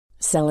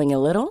Selling a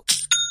little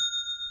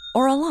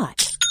or a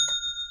lot?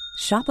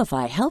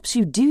 Shopify helps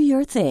you do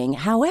your thing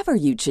however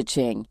you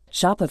cha-ching.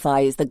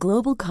 Shopify is the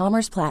global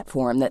commerce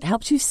platform that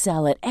helps you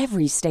sell at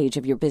every stage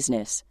of your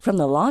business. From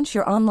the launch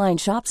your online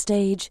shop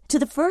stage to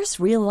the first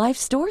real-life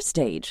store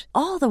stage,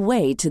 all the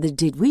way to the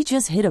did we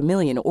just hit a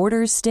million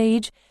orders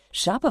stage.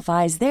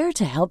 Shopify is there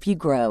to help you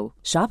grow.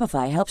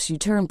 Shopify helps you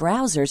turn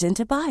browsers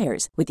into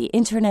buyers with the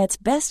internet's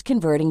best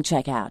converting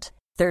checkout.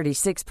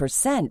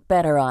 36%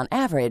 better on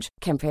average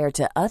compared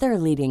to other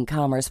leading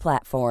commerce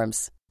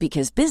platforms.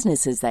 Because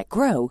businesses that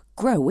grow,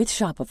 grow with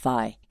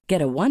Shopify.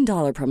 Get a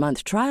 $1 per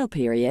month trial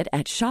period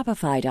at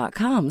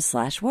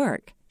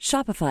shopify.com/work.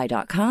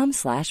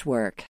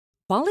 Shopify.com/work.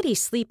 Quality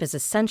sleep is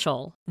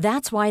essential.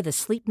 That's why the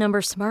Sleep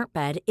Number Smart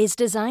Bed is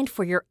designed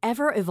for your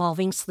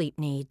ever-evolving sleep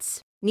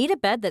needs. Need a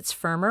bed that's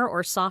firmer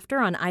or softer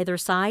on either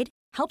side?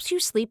 Helps you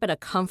sleep at a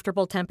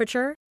comfortable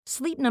temperature?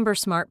 Sleep Number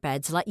Smart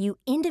Beds let you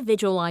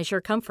individualize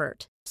your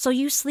comfort, so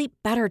you sleep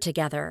better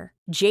together.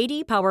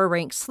 J.D. Power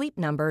ranks Sleep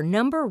Number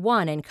number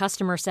 1 in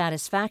customer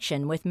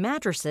satisfaction with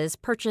mattresses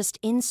purchased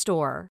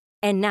in-store.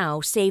 And now,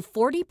 save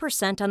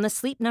 40% on the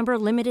Sleep Number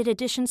Limited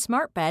Edition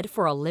Smart Bed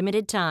for a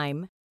limited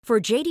time. For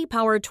J.D.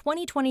 Power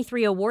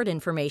 2023 award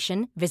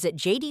information, visit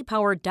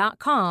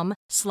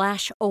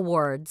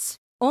jdpower.com/awards.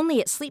 Only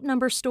at Sleep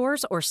Number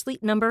stores or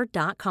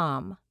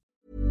sleepnumber.com.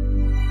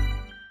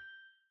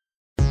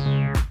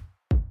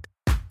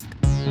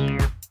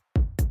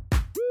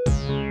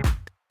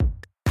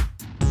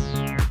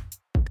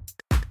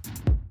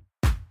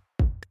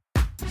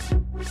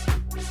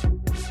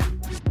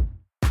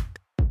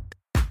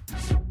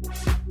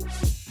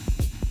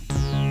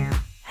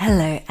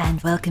 Hello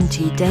and welcome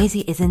to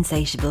Daisy is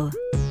Insatiable.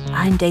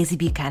 I'm Daisy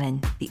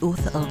Buchanan, the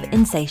author of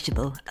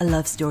Insatiable, a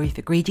love story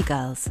for greedy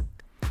girls.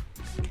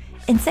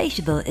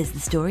 Insatiable is the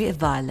story of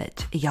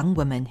Violet, a young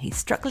woman who's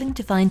struggling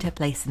to find her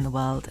place in the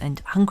world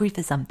and hungry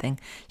for something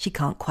she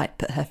can't quite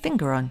put her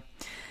finger on.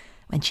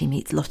 When she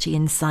meets Lottie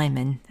and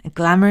Simon, a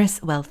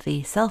glamorous,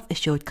 wealthy,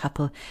 self-assured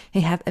couple who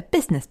have a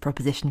business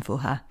proposition for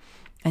her,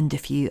 and a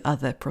few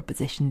other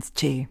propositions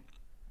too.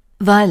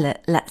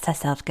 Violet lets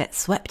herself get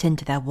swept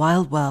into their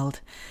wild world,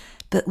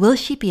 but will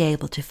she be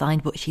able to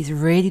find what she's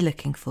really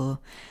looking for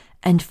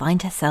and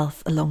find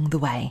herself along the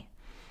way?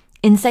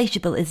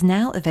 Insatiable is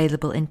now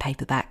available in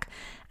paperback,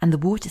 and the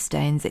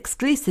Waterstones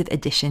exclusive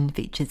edition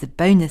features a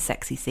bonus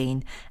sexy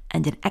scene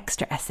and an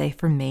extra essay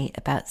from me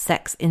about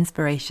sex,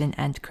 inspiration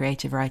and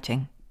creative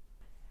writing.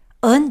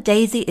 On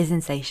Daisy is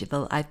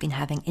Insatiable, I've been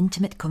having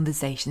intimate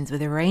conversations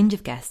with a range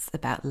of guests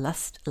about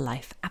lust,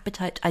 life,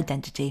 appetite,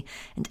 identity,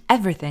 and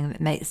everything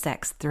that makes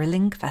sex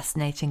thrilling,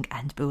 fascinating,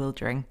 and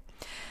bewildering.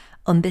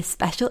 On this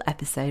special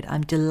episode,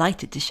 I'm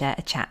delighted to share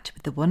a chat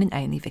with the one and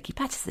only Vicky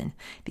Pattison,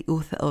 the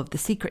author of The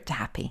Secret to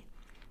Happy.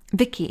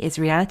 Vicky is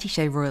reality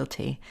show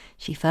royalty.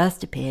 She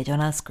first appeared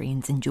on our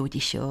screens in Geordie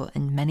Shore,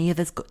 and many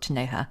of us got to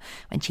know her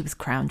when she was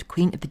crowned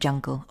Queen of the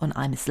Jungle on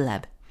I'm a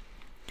Celeb.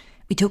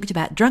 We talked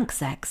about drunk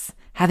sex,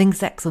 having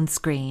sex on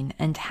screen,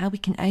 and how we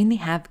can only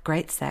have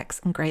great sex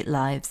and great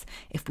lives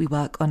if we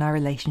work on our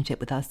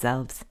relationship with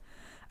ourselves.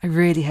 I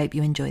really hope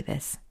you enjoy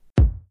this.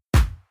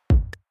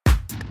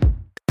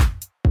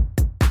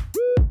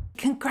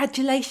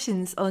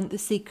 Congratulations on The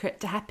Secret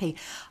to Happy.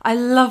 I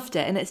loved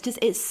it, and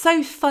it's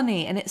so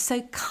funny and it's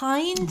so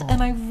kind,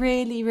 and I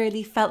really,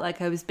 really felt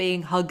like I was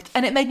being hugged,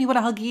 and it made me want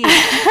to hug you.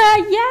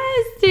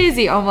 Yes,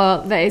 Daisy. Oh,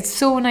 well, it's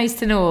so nice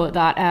to know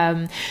that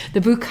the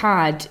book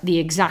had the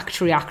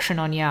exact reaction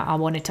on you I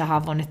wanted to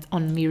have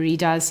on me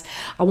readers.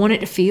 I want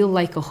it to feel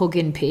like a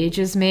hugging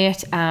pages,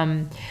 mate.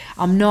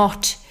 I'm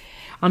not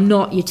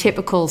your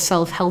typical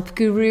self-help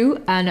guru,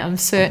 and I'm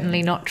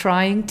certainly not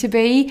trying to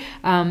be.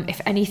 If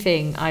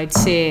anything, I'd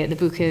say the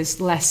book is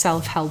less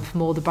self-help,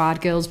 more the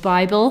bad girl's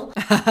Bible.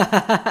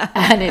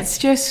 And it's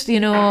just,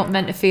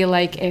 meant to feel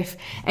like if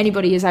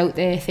anybody is out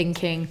there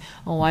thinking,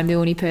 oh, I'm the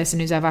only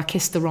person who's ever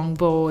kissed the wrong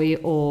boy,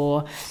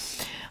 or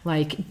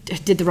like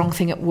did the wrong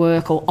thing at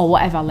work, or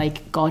whatever,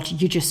 like, God,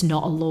 you're just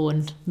not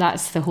alone.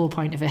 That's the whole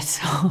point of it.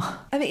 So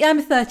I mean,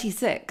 I'm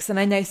 36 and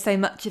I know so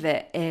much of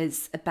it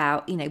is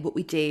about, what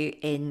we do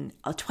in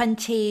our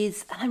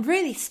 20s. And I'm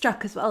really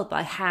struck as well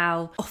by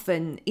how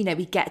often,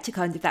 we get to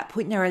kind of that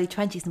point in our early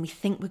 20s and we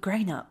think we're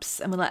grown-ups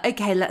and we're like,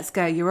 okay, let's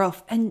go, you're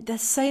off. And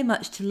there's so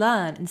much to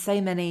learn and so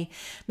many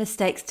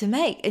mistakes to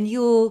make. And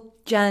your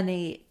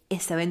journey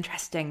is so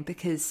interesting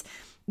because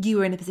you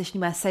were in a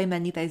position where so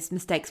many of those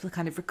mistakes were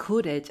kind of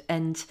recorded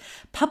and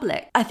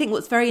public. I think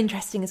what's very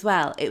interesting as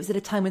well, it was at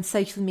a time when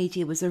social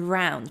media was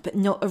around, but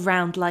not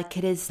around like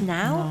it is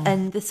now. No.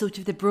 And the sort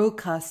of the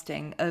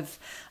broadcasting of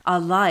our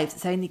lives,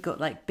 it's only got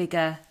like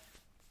bigger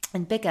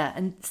and bigger.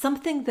 And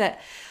something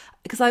that,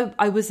 because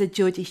I was a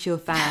Geordie Shore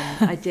fan,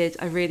 I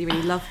really,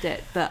 really loved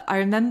it. But I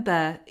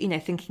remember,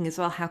 thinking as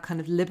well how kind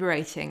of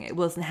liberating it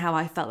was and how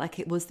I felt like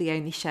it was the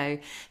only show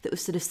that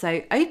was sort of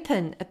so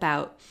open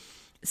about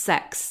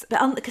sex,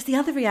 but because the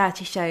other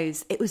reality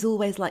shows, it was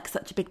always like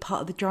such a big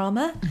part of the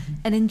drama,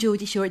 and in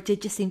Geordie Shore it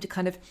did just seem to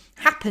kind of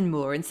happen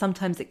more, and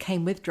sometimes it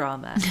came with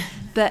drama.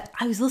 But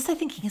I was also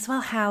thinking as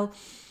well how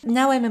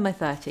now I'm in my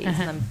 30s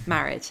and I'm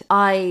married,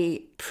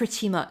 I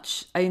pretty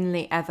much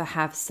only ever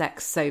have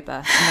sex sober,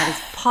 and that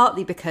is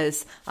partly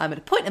because I'm at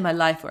a point in my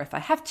life where if I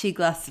have 2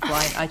 glasses of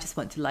wine, I just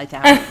want to lie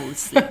down and fall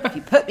asleep. If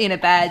you put me in a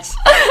bed,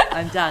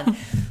 I'm done.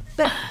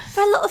 But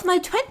for a lot of my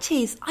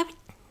 20s, I would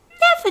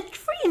never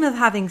dream of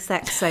having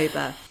sex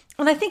sober.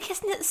 And I think,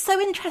 isn't it so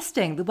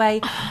interesting the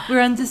way we're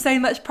under so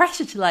much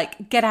pressure to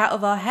like get out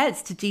of our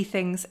heads to do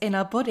things in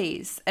our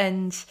bodies,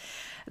 and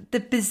the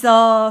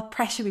bizarre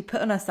pressure we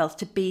put on ourselves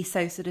to be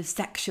so sort of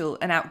sexual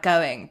and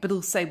outgoing, but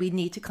also we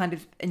need to kind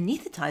of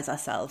anaesthetize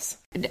ourselves.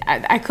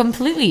 I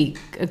completely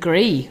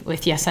agree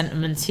with your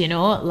sentiments, you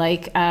know,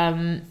 like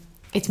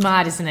it's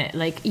mad, isn't it?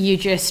 Like, you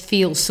just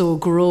feel so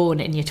grown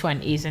in your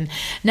 20s, and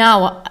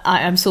now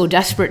I'm so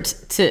desperate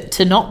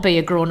to not be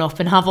a grown-up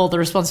and have all the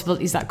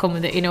responsibilities that come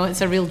with it, you know.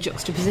 It's a real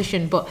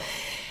juxtaposition. But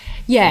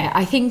yeah,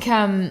 I think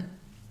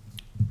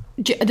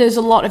there's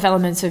a lot of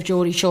elements of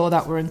Geordie Shore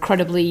that were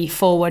incredibly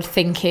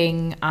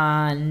forward-thinking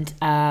and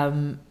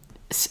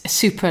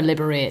super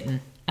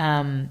liberating.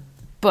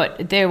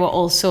 But there were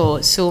also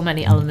so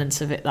many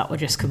elements of it that were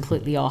just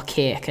completely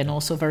archaic and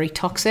also very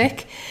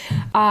toxic.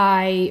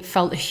 I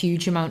felt a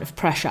huge amount of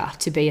pressure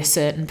to be a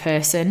certain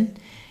person,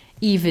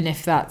 even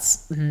if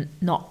that's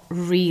not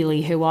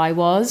really who I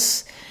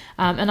was.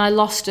 And I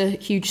lost a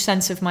huge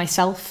sense of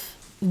myself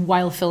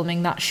while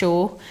filming that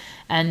show,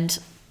 and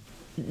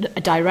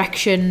a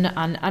direction,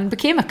 and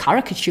became a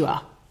caricature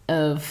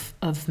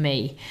of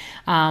me.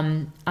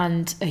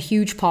 And a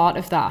huge part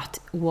of that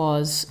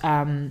was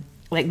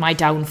like my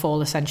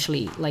downfall,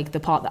 essentially, like the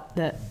part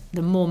that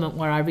the moment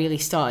where I really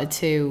started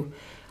to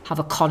have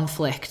a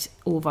conflict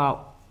over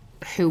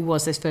who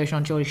was this version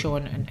on Geordie Shore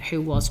and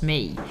who was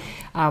me,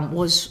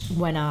 was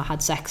when I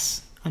had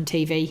sex on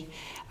TV,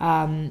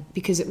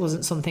 because it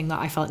wasn't something that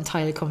I felt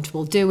entirely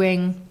comfortable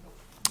doing.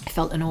 I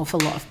felt an awful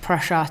lot of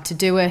pressure to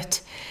do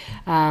it,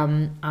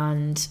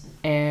 and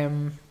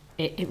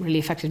it really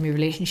affected my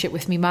relationship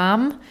with my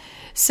mum.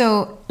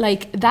 So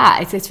like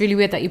that, it's really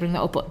weird that you bring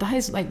that up, but that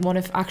is like one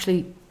of,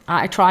 actually,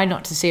 I try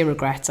not to say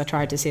regrets, I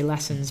try to say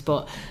lessons,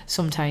 but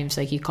sometimes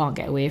like you can't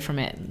get away from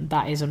it.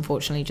 That is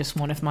unfortunately just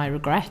one of my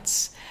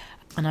regrets,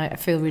 and I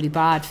feel really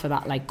bad for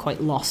that like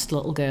quite lost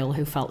little girl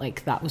who felt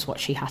like that was what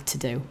she had to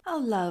do.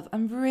 Oh love,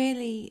 I'm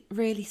really,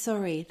 really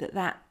sorry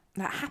that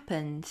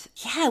happened.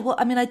 Yeah, well,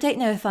 I mean, I don't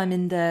know if I'm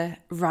in the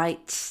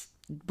right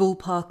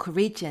ballpark or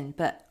region,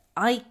 but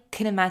I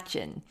can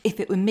imagine if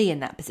it were me in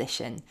that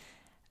position,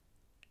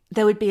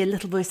 there would be a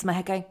little voice in my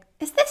head going,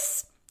 is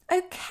this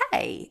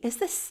okay? Is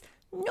this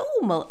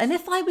normal? And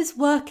if I was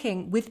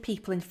working with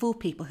people and for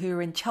people who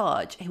were in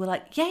charge, who were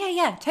like,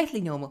 yeah,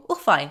 totally normal, all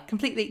fine,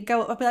 completely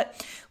go up, I'd be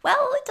like,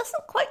 well, it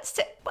doesn't quite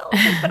sit well,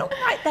 but all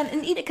right then.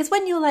 And you know, because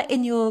when you're like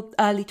in your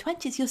early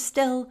 20s, you're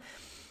still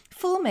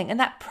forming, and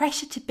that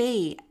pressure to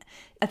be,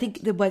 I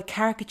think the word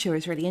caricature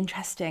is really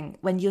interesting,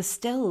 when you're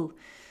still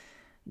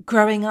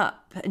growing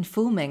up and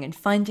forming and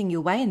finding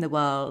your way in the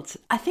world.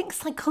 I think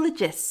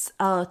psychologists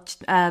are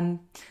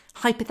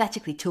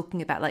hypothetically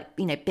talking about, like,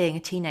 you know, being a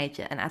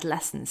teenager and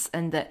adolescence,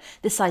 and that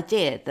this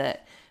idea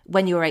that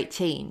when you're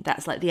 18,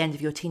 that's like the end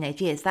of your teenage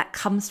years, that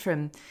comes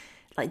from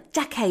like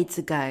decades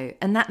ago,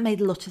 and that made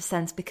a lot of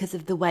sense because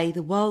of the way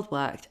the world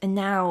worked. And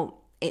now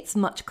it's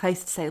much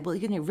closer to say, well,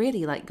 you know,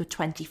 really, like, you're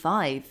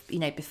 25, you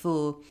know,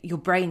 before your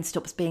brain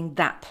stops being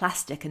that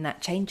plastic and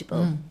that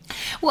changeable.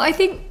 Well, I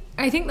think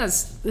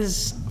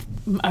there's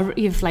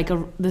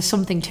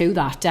something to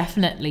that,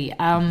 definitely.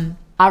 I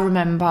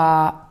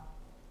remember,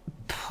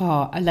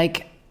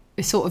 like,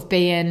 sort of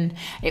being,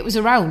 it was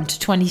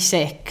around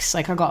 26.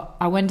 Like,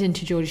 I went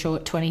into Geordie Shore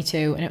at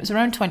 22, and it was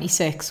around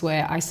 26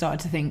 where I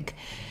started to think,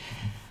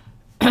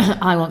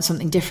 I want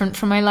something different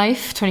from my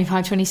life,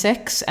 25,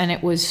 26. And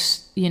it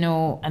was, you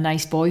know, a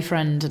nice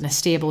boyfriend and a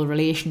stable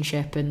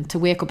relationship, and to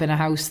wake up in a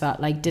house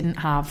that, like, didn't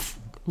have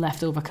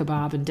leftover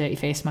kebab and dirty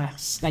face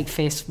masks, like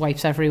face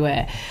wipes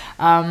everywhere.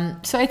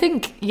 So I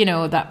think, you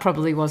know, that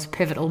probably was a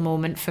pivotal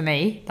moment for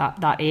me,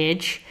 that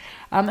age.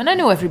 And I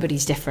know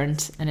everybody's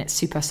different and it's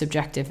super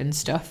subjective and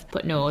stuff,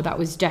 but no, that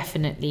was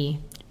definitely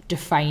a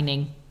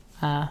defining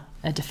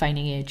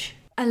age.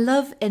 I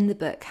love in the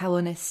book how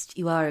honest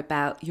you are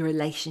about your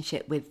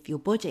relationship with your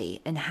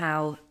body, and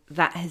how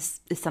that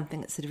is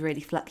something that's sort of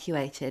really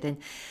fluctuated. And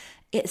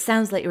it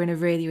sounds like you're in a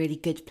really, really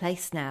good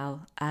place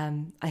now.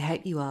 I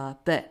hope you are,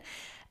 but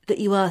that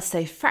you are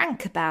so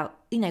frank about,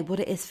 you know, what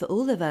it is for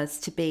all of us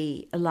to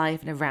be alive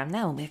and around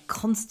now. And we're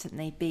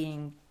constantly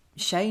being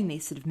shown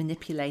these sort of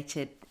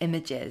manipulated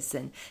images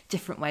and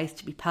different ways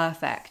to be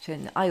perfect.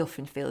 And I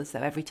often feel as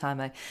though every time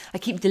I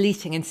keep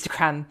deleting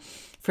Instagram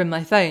from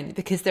my phone,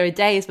 because there are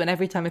days when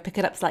every time I pick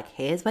it up, it's like,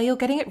 here's where you're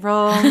getting it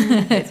wrong,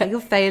 here's where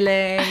you're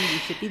failing, you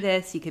should be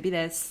this, you could be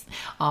this.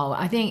 Oh,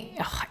 I think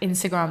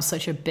Instagram's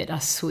such a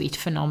bittersweet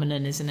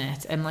phenomenon, isn't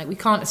it? And like, we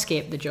can't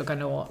escape the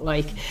juggernaut.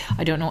 Like,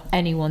 I don't know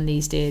anyone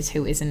these days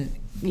who isn't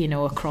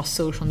across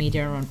social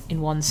media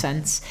in one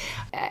sense.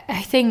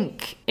 I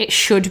think it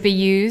should be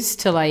used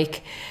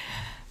to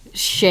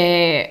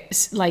share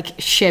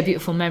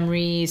beautiful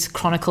memories,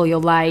 chronicle your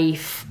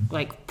life,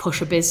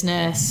 push a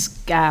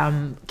business,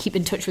 keep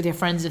in touch with your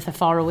friends if they're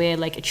far away.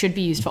 It should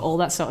be used for all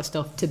that sort of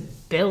stuff, to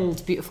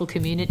build beautiful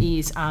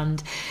communities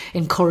and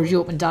encourage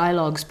open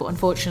dialogues. But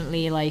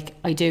unfortunately,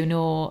 I do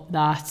know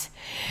that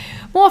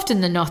more often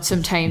than not,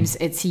 sometimes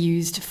it's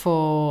used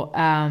for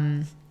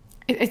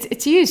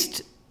it's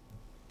used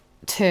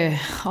to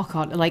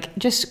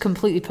just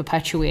completely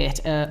perpetuate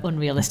an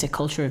unrealistic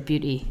culture of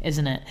beauty,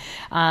 isn't it?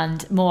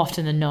 And more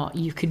often than not,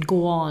 you can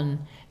go on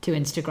to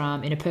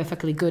Instagram in a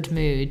perfectly good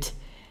mood,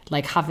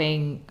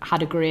 having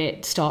had a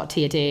great start to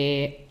your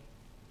day,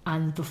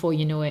 and before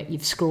you know it,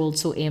 you've scrolled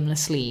so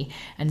aimlessly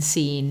and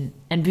seen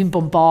and been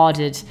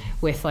bombarded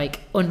with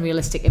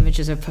unrealistic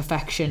images of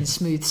perfection,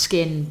 smooth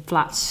skin,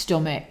 flat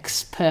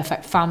stomachs,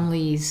 perfect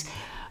families,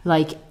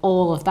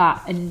 all of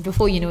that, and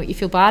before you know it, you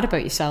feel bad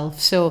about yourself.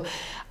 So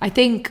I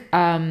think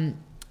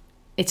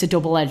it's a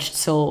double-edged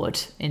sword,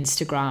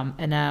 Instagram,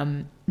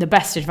 and the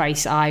best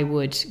advice I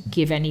would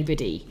give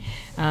anybody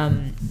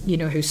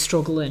who's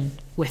struggling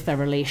with their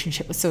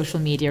relationship with social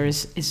media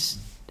is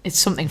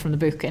something from the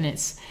book, and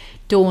it's: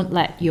 don't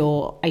let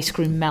your ice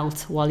cream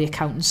melt while you're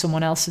counting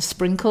someone else's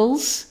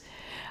sprinkles.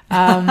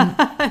 I love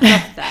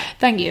that.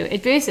 Thank you.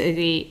 It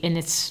basically, and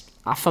it's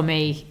for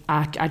me,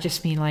 I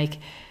just mean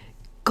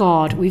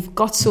God, we've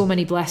got so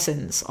many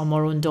blessings on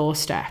our own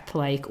doorstep,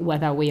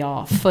 whether we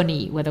are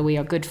funny, whether we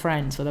are good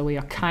friends, whether we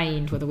are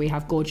kind, whether we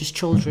have gorgeous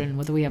children,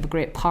 whether we have a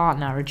great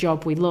partner, a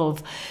job we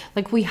love.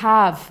 We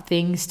have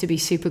things to be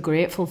super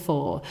grateful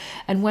for.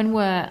 And when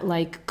we're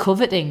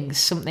coveting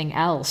something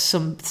else,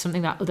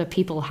 something that other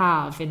people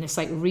have in this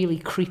really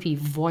creepy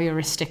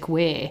voyeuristic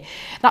way,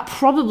 that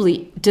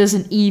probably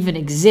doesn't even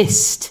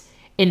exist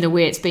in the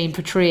way it's being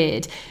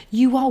portrayed,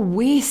 you are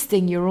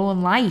wasting your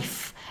own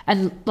life.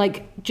 And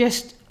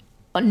just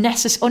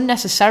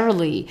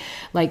unnecessarily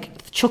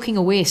chucking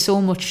away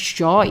so much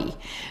joy.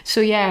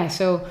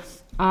 So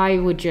I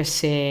would just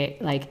say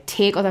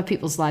take other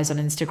people's lives on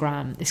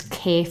Instagram, this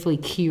carefully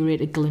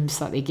curated glimpse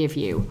that they give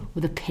you,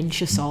 with a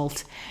pinch of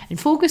salt, and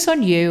focus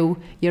on you,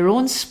 your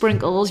own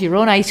sprinkles, your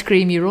own ice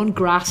cream, your own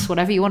grass,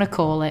 whatever you want to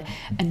call it,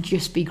 and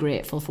just be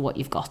grateful for what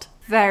you've got.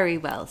 Very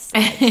well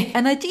said.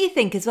 And I do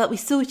think as well, we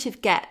sort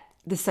of get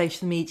the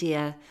social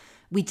media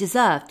we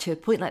deserve to a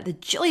point. The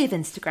joy of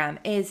Instagram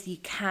is you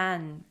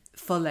can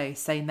follow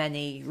so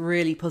many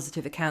really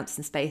positive accounts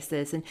and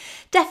spaces, and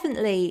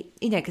definitely,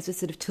 because we're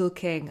sort of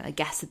talking, I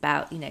guess,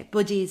 about,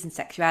 bodies and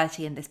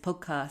sexuality in this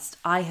podcast,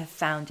 I have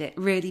found it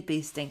really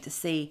boosting to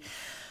see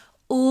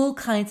all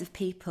kinds of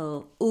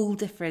people, all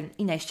different,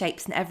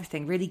 shapes and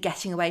everything, really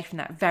getting away from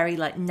that very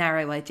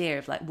narrow idea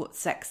of what's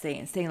sexy,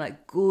 and seeing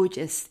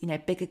gorgeous,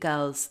 bigger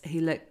girls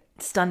who look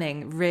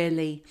stunning,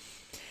 really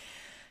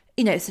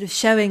sort of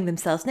showing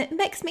themselves. And it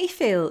makes me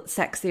feel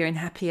sexier and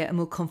happier and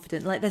more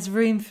confident. There's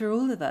room for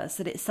all of us,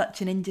 that it's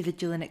such an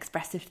individual and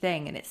expressive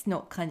thing, and it's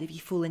not kind of you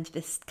fall into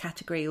this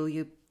category or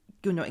you're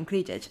not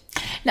included.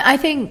 No, I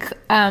think,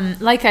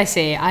 like I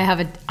say, I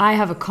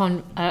have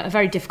a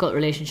very difficult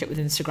relationship with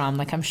Instagram.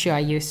 I'm sure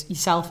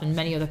yourself and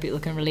many other people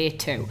can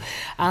relate to.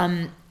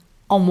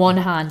 On one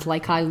hand,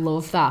 I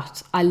love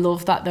that. I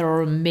love that there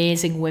are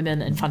amazing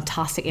women and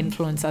fantastic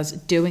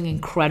influencers doing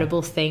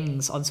incredible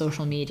things on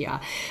social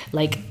media,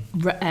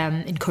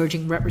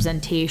 encouraging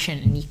representation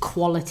and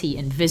equality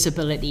and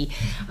visibility,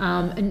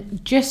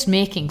 and just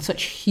making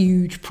such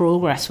huge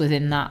progress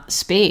within that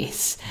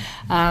space.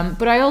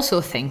 But I also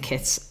think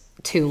it's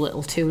too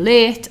little too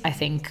late. I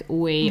think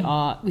we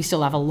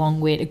still have a long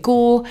way to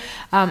go.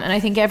 And I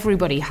think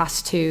everybody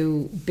has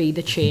to be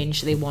the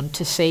change they want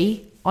to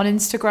see on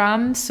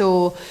Instagram.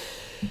 So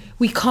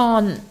we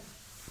can't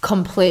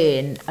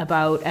complain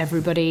about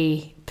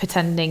everybody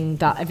pretending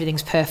that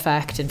everything's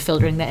perfect and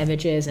filtering their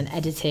images and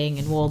editing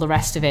and all the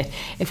rest of it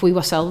if we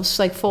ourselves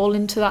fall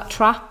into that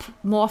trap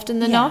more often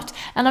than not.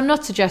 And I'm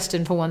not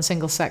suggesting for one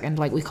single second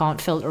we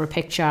can't filter a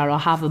picture or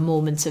have a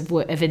moment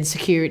of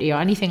insecurity or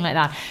anything like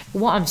that.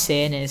 But what I'm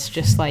saying is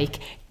just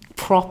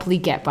properly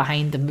get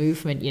behind the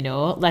movement.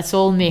 Let's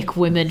all make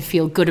women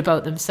feel good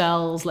about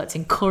themselves, let's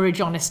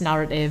encourage honest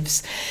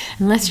narratives,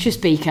 and let's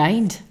just be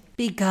kind.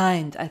 Be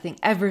kind. I think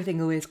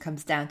everything always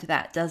comes down to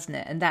that, doesn't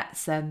it? And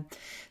that's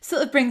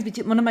sort of brings me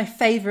to one of my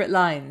favourite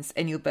lines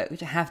in your book,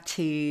 which I have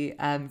to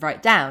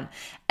write down.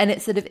 And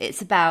it's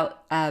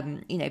about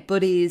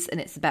bodies, and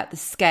it's about the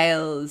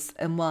scales,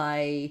 and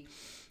why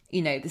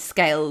the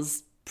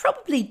scales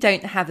probably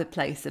don't have a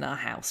place in our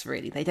house,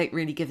 really. They don't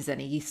really give us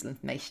any useful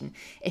information.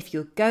 If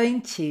you're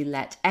going to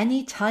let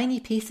any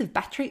tiny piece of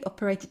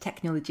battery-operated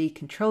technology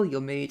control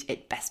your mood,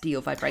 it best be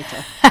your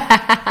vibrator.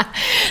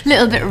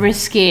 Little bit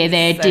risky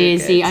there, so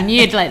Daisy. Good. I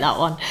knew you'd like that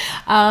one.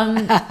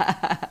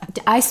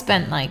 I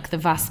spent the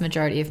vast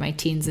majority of my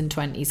teens and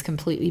 20s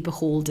completely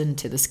beholden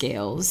to the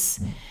scales.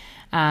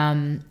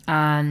 And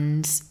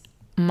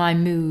my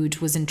mood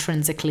was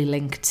intrinsically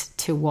linked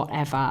to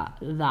whatever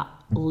that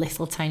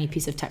little tiny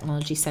piece of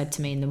technology said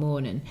to me in the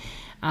morning.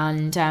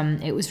 And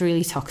it was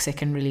really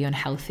toxic and really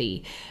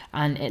unhealthy.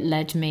 And it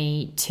led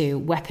me to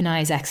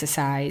weaponize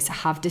exercise,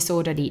 have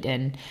disordered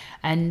eating,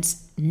 and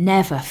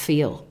never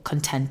feel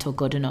content or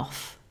good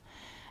enough.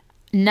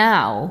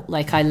 Now,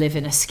 like, I live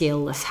in a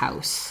scaleless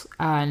house,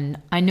 and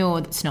I know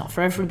it's not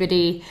for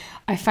everybody.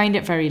 I find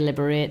it very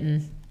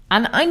liberating.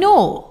 And I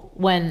know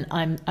when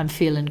I'm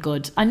feeling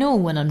good. I know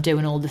when I'm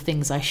doing all the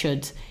things I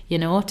should,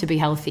 to be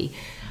healthy.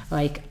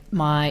 Like,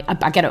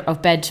 I get out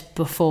of bed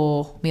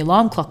before my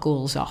alarm clock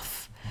goes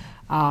off.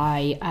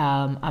 I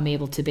am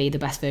able to be the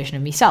best version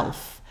of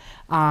myself.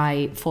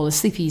 I fall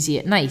asleep easy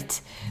at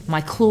night.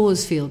 My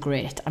clothes feel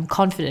great. I'm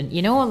confident.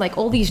 Like,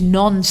 all these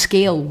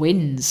non-scale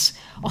wins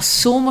are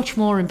so much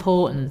more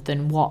important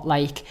than what,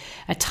 like,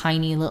 a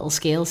tiny little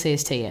scale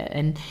says to you.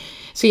 And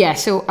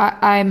so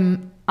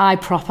I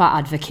proper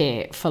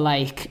advocate for,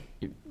 like,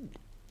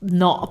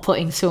 not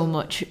putting so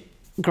much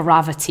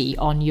gravity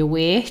on your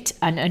weight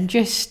and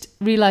just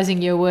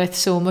realizing you're worth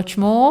so much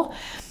more.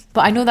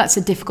 But I know that's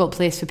a difficult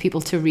place for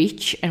people to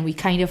reach, and we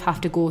kind of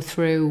have to go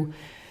through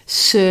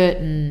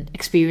certain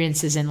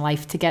experiences in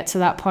life to get to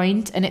that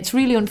point. And it's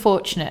really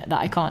unfortunate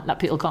that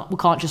we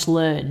can't just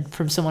learn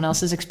from someone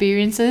else's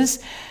experiences.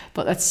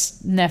 But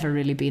that's never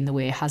really been the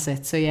way, has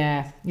it? So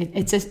yeah,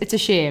 it's a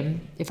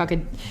shame. If I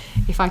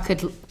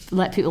could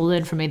let people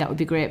learn from me, that would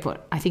be great.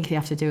 But I think they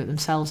have to do it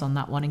themselves on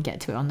that one and get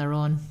to it on their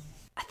own.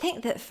 I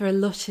think that for a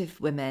lot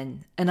of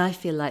women, and I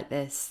feel like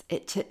this,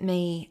 it took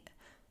me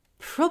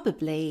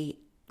probably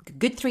a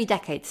good 3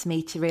 decades for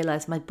me to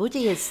realise my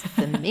body is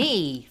for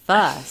me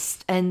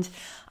first. And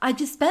I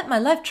just spent my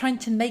life trying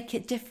to make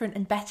it different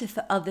and better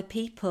for other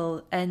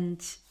people.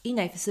 And,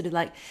 for sort of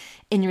like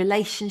in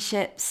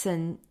relationships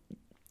and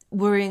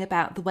worrying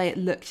about the way it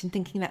looked and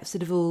thinking that's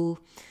sort of all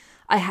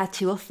I had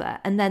to offer.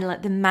 And then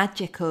like the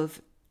magic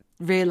of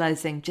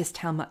realising just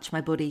how much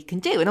my body can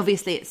do. And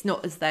obviously it's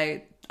not as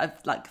though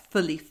I've like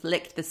fully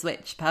flicked the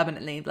switch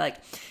permanently. Like,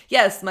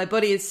 yes, my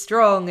body is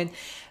strong.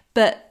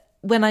 But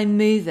when I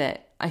move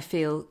it, I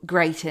feel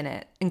great in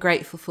it and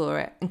grateful for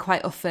it. And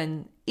quite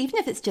often, even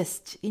if it's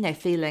just,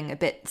 feeling a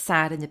bit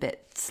sad and a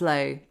bit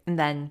slow and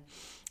then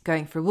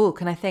going for a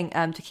walk. And I think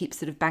to keep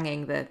sort of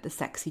banging the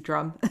sexy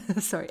drum,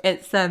 sorry,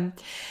 it's,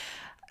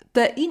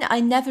 but,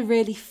 I never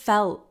really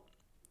felt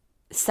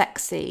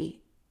sexy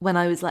when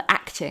I was like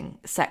acting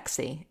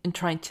sexy and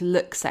trying to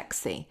look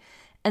sexy.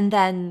 And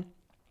then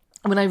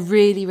when I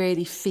really,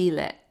 really feel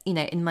it,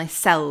 in my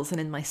cells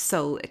and in my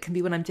soul, it can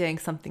be when I'm doing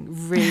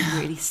something really,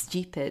 really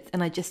stupid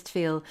and I just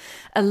feel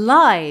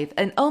alive.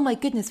 And oh my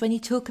goodness, when you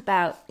talk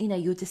about,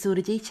 your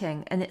disordered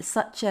eating, and it's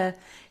such a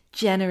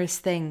generous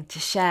thing to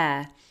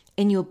share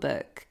in your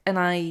book.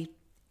 And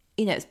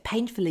it's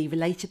painfully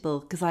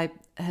relatable because I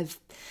have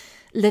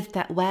lived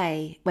that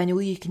way when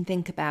all you can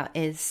think about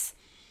is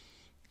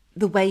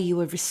the way you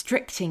are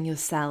restricting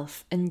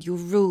yourself and your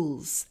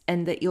rules,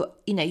 and that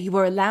you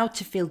are allowed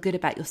to feel good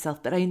about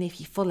yourself, but only if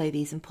you follow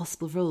these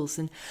impossible rules.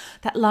 And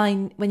that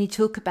line, when you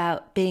talk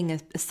about being a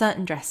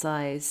certain dress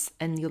size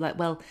and you're like,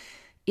 well,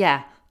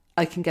 yeah,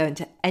 I can go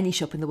into any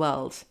shop in the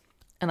world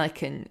and I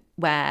can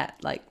wear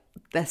like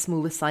their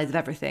smallest size of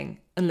everything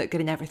and look good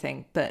in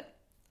everything, but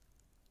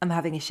I'm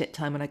having a shit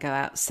time when I go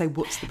out, so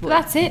what's the point?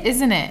 That's it,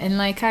 isn't it? And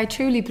like, I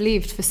truly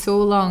believed for so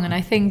long, and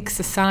I think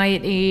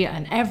society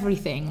and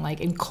everything like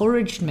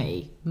encouraged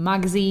me,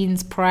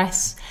 magazines,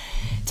 press,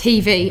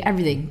 TV,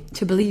 everything,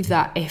 to believe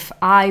that if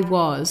I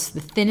was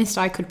the thinnest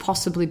I could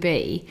possibly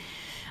be,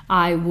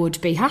 I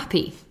would be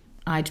happy.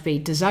 I'd be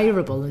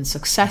desirable and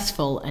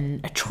successful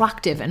and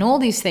attractive and all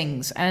these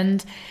things.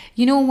 And,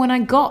 when I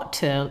got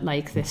to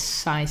like this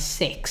size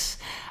 6,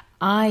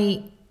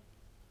 I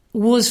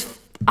was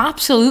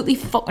absolutely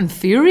fucking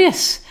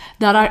furious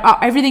that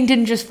everything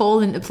didn't just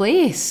fall into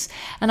place.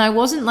 And I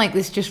wasn't like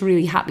this just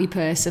really happy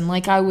person.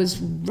 Like, I was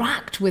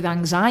racked with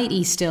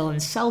anxiety still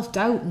and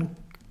self-doubt and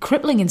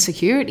crippling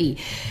insecurity.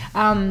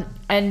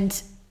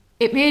 And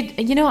it made,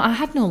 I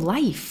had no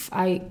life.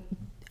 I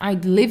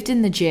lived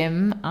in the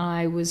gym.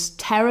 I was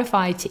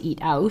terrified to eat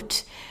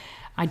out.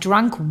 I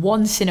drank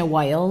once in a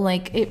while.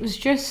 Like, it was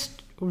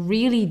just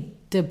really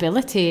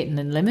debilitating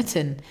and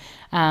limiting.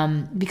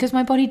 Because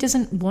my body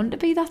doesn't want to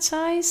be that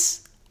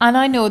size. And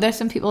I know there's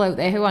some people out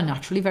there who are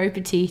naturally very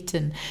petite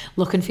and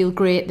look and feel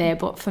great there,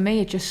 but for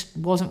me it just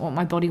wasn't what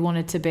my body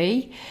wanted to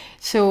be.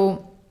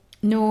 So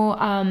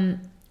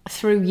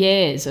through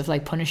years of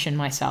like punishing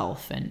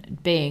myself and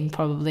being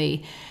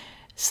probably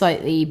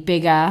slightly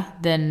bigger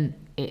than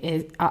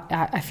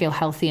I feel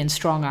healthy and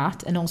strong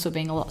at, and also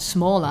being a lot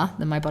smaller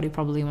than my body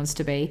probably wants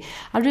to be,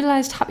 I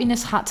realised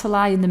happiness had to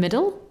lie in the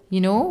middle,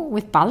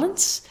 with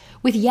balance.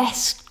 With,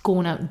 yes,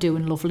 going out and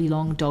doing lovely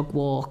long dog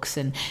walks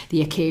and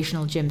the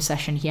occasional gym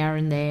session here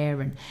and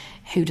there, and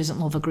who doesn't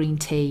love a green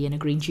tea and a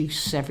green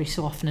juice every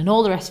so often and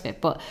all the rest of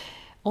it. But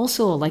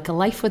also like a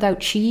life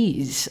without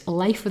cheese, a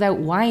life without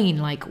wine,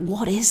 like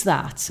what is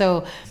that?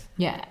 So,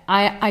 Yeah,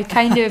 I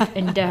kind of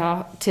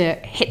endeavour to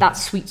hit that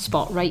sweet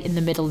spot right in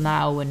the middle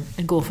now and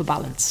go for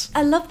balance.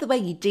 I love the way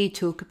you do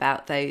talk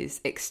about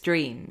those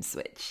extremes,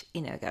 which,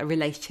 you know, I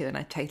relate to, and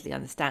I totally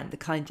understand the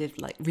kind of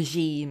like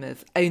regime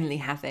of only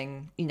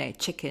having, you know,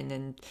 chicken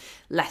and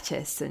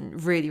lettuce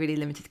and really, really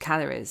limited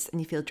calories,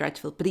 and you feel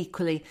dreadful. But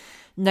equally,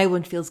 no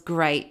one feels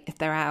great if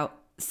they're out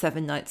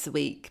 7 nights a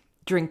week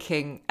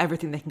drinking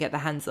everything they can get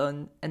their hands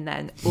on and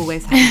then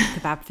always having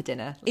kebab for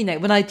dinner. You know,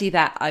 when I do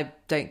that, I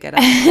don't get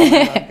up before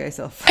the alarm goes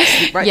off. I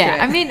sleep right Yeah,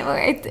 through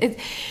it. I mean,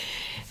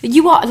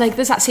 you are, like,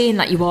 there's that saying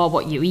that you are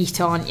what you eat,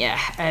 aren't you?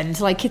 And,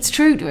 like, it's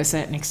true to a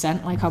certain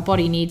extent. Like, our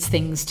body needs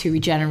things to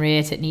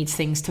regenerate, it needs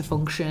things to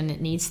function, it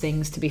needs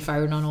things to be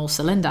firing on all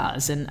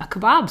cylinders. And a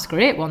kebab's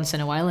great once in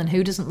a while, and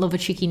who doesn't love a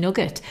cheeky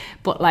nugget?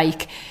 But,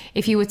 like,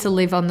 if you were to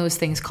live on those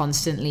things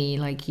constantly,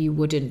 like, you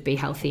wouldn't be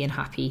healthy and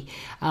happy.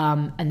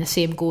 And the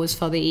same goes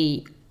for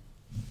the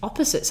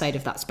opposite side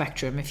of that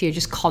spectrum. If you're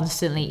just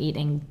constantly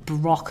eating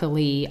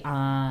broccoli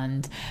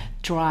and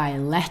dry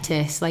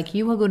lettuce, like,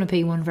 you are going to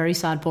be one very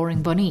sad,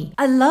 boring bunny.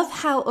 I love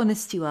how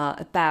honest you are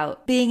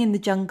about being in the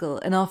jungle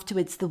and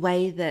afterwards the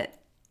way that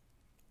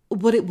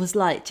what it was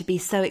like to be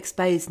so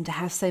exposed and to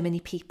have so many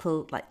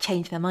people like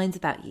change their minds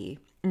about you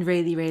and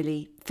really,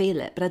 really feel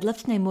it. But I'd love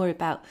to know more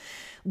about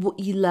what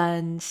you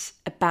learned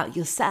about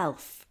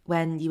yourself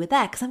when you were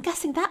there, because I'm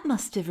guessing that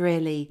must have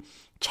really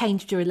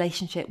changed your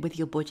relationship with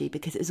your body,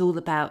 because it was all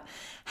about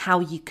how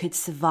you could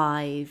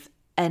survive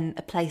in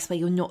a place where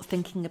you're not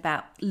thinking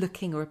about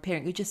looking or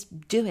appearing, you're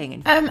just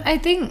doing. I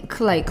think,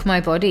 like,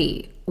 my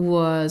body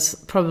was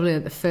probably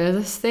the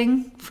furthest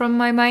thing from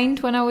my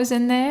mind when I was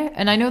in there.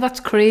 And I know that's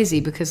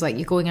crazy because, like,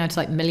 you're going out to,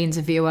 like, millions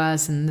of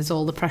viewers and there's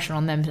all the pressure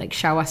on them, like,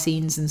 shower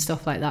scenes and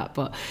stuff like that.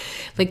 But,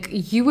 like,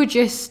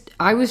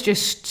 I was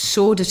just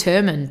so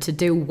determined to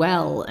do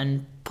well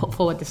and put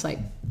forward this, like,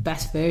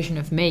 best version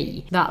of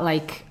me that,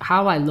 like,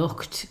 how I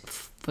looked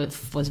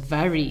was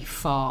very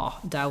far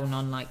down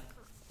on, like,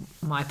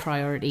 my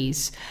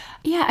priorities.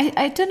 Yeah,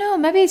 I don't know,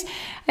 maybe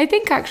I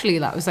think actually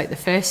that was like the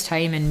first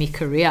time in my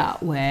career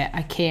where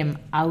I came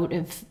out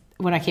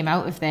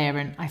of there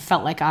and I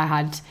felt like I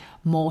had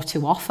more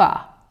to offer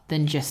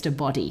than just a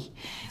body.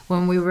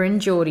 When we were in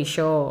Geordie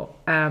Shore,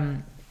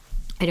 I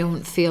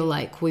don't feel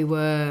like we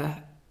were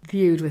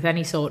viewed with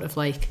any sort of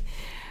like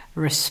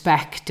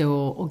respect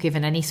or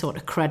given any sort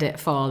of credit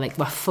for like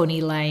what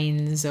funny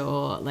lines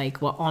or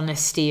like what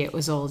honesty. It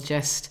was all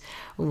just,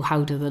 oh,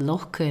 how do they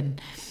look,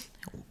 and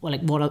well,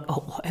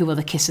 like who are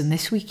they kissing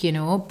this week, you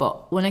know?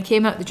 But when I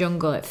came out the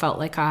jungle, it felt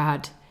like I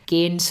had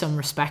gained some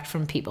respect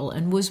from people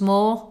and was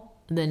more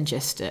than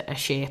just a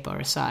shape or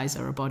a size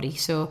or a body.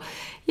 So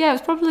yeah, it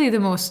was probably the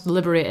most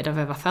liberated I've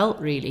ever felt,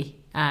 really,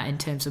 in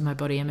terms of my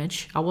body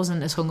image. I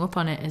wasn't as hung up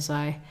on it as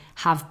I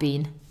have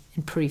been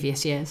in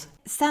previous years.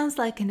 Sounds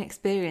like an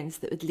experience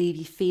that would leave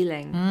you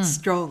feeling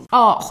strong.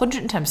 Oh,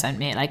 110%,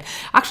 mate. Like,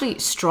 actually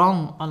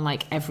strong on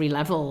like every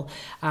level.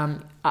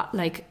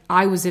 Like,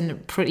 I was in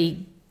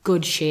pretty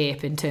good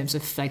shape in terms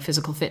of like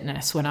physical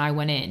fitness when I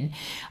went in.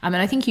 I mean,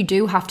 I think you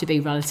do have to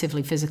be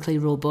relatively physically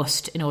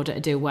robust in order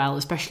to do well,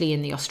 especially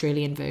in the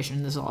Australian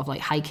version. There's a lot of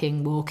like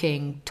hiking,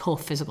 walking,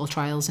 tough physical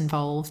trials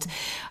involved.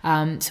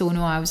 So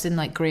no, I was in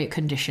like great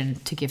condition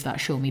to give that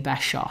show me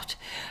best shot.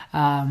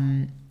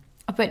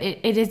 But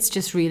it is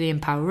just really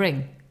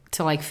empowering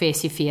to like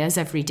face your fears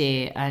every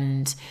day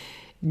and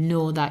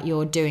know that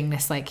you're doing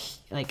this like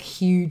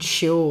huge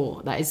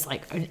show that is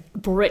like a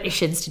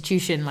British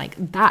institution. Like,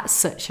 that's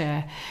such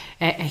a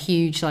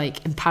huge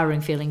like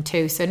empowering feeling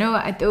too. So no,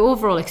 the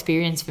overall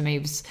experience for me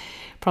was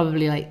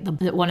probably like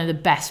one of the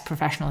best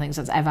professional things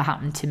that's ever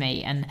happened to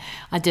me, and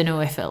I don't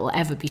know if it'll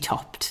ever be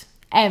topped.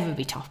 I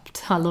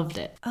loved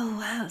it. Oh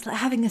wow, it's like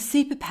having a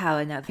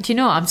superpower now. Do you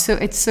know,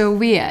 it's so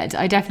weird.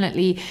 I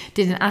definitely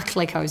didn't act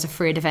like I was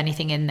afraid of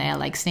anything in there,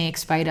 like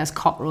snakes, spiders,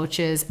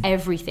 cockroaches,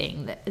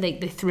 everything that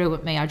they threw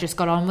at me. I just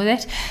got on with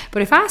it.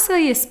 But if I saw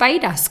a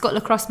spider scuttle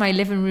across my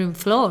living room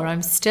floor,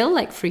 I'm still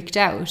like freaked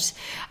out.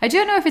 I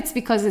don't know if it's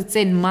because it's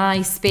in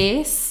my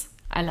space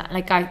and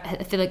like I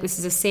feel like this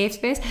is a safe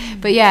space.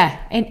 But yeah,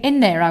 in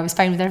there I was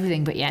fine with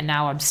everything. But yeah,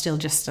 now I'm still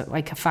just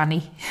like a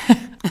fanny.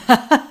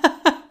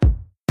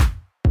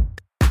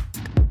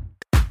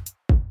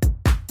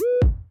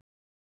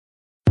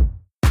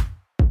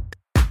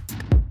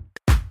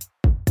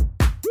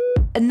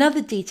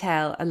 Another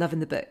detail I love in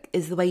the book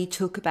is the way you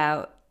talk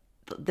about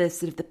the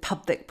sort of the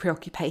public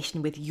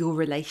preoccupation with your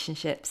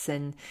relationships.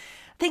 And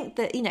I think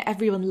that, you know,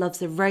 everyone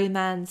loves a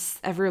romance.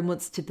 Everyone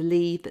wants to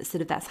believe that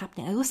sort of that's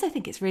happening. I also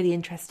think it's really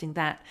interesting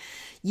that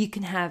you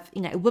can have,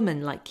 you know, a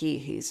woman like you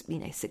who's, you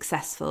know,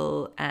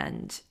 successful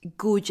and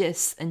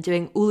gorgeous and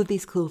doing all of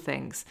these cool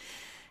things.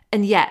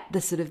 And yet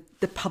the sort of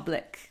the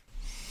public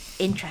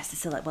interest is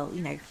still like, well,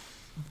 you know,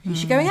 who's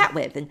she going out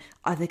with, and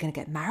are they going to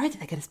get married, are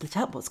they going to split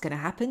up, what's going to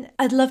happen?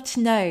 I'd love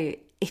to know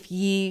if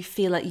you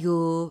feel like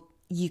you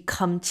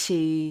come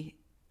to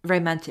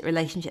romantic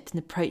relationships and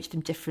approach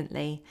them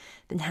differently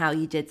than how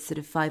you did sort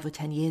of 5 or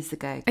 10 years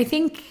ago. I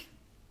think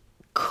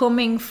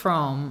coming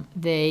from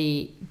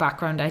the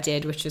background I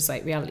did, which was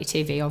like reality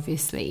TV,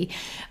 obviously,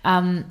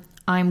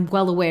 I'm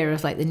well aware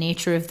of like the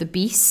nature of the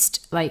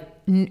beast. Like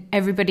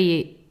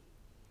everybody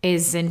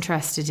is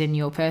interested in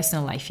your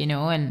personal life, you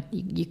know, and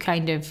you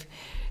kind of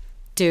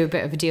do a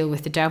bit of a deal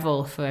with the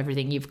devil for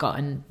everything you've got,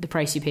 and the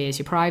price you pay is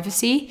your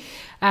privacy.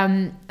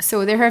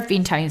 So there have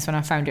been times when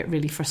I found it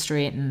really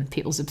frustrating,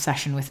 people's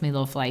obsession with my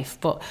love life.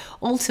 But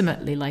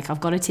ultimately, like, I've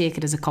got to take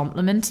it as a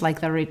compliment.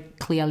 Like, they're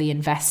clearly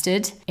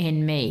invested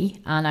in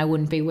me, and I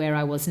wouldn't be where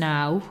I was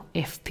now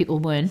if people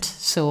weren't.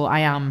 So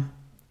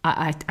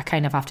I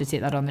kind of have to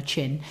take that on the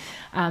chin.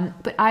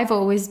 But I've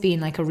always been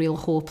like a real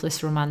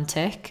hopeless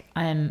romantic.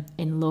 I'm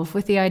in love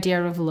with the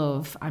idea of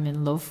love. I'm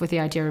in love with the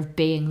idea of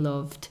being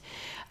loved.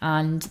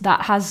 And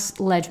that has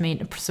led me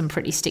into some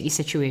pretty sticky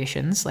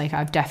situations. Like,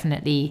 I've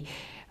definitely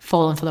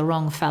fallen for the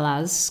wrong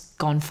fellas,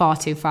 gone far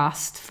too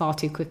fast, far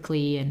too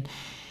quickly. And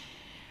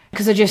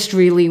because I just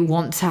really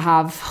want to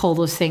have all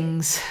those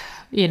things,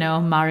 you know,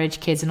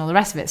 marriage, kids and all the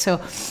rest of it.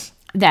 So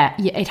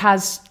it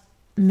has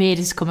made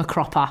us come a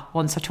cropper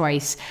once or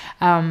twice.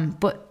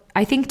 But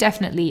I think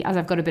definitely as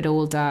I've got a bit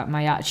older,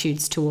 my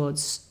attitudes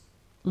towards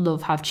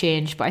love have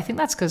changed. But I think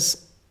that's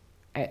because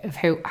of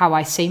how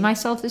I see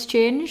myself has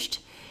changed.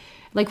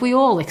 Like, we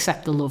all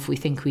accept the love we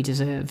think we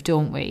deserve,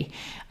 don't we?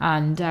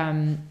 And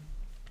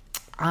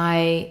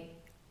I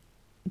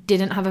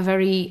didn't have a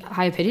very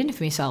high opinion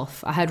of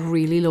myself. I had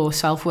really low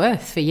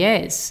self-worth for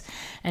years.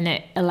 And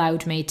it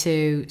allowed me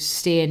to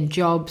stay in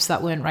jobs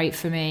that weren't right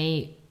for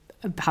me,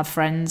 have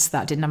friends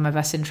that didn't have my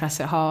best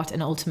interests at heart,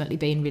 and ultimately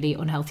be in really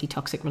unhealthy,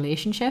 toxic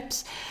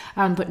relationships.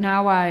 But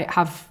now I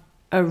have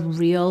a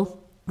real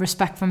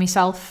respect for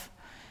myself,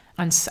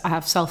 and I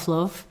have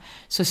self-love.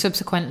 So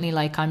subsequently,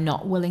 like, I'm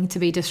not willing to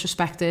be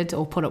disrespected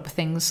or put up with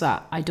things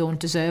that I don't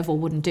deserve or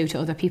wouldn't do to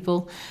other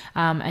people.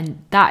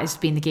 And that has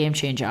been the game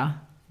changer.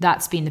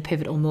 That's been the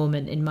pivotal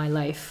moment in my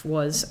life,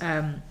 was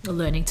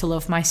learning to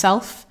love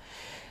myself.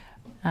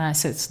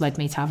 So it's led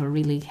me to have a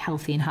really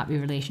healthy and happy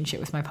relationship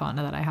with my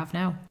partner that I have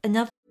now.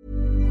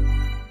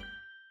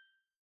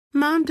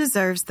 Mom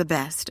deserves the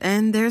best,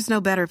 and there's no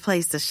better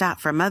place to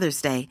shop for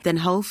Mother's Day than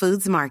Whole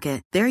Foods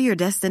Market. They're your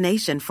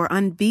destination for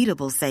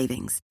unbeatable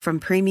savings, from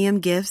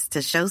premium gifts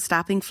to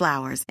show-stopping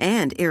flowers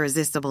and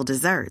irresistible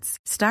desserts.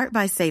 Start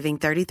by saving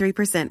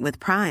 33% with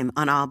Prime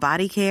on all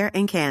body care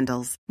and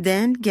candles.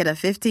 Then get a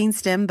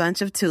 15-stem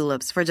bunch of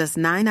tulips for just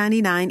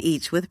 $9.99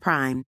 each with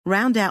Prime.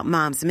 Round out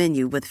Mom's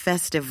menu with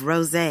festive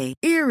rosé,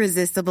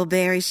 irresistible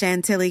berry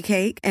chantilly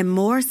cake, and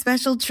more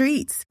special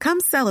treats. Come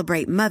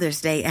celebrate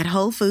Mother's Day at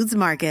Whole Foods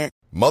Market.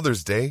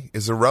 Mother's Day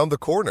is around the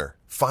corner.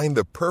 Find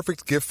the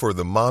perfect gift for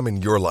the mom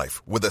in your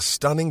life with a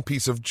stunning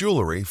piece of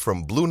jewelry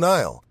from Blue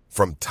Nile.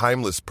 From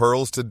timeless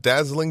pearls to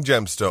dazzling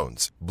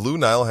gemstones, Blue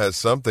Nile has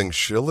something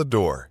she'll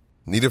adore.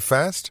 Need it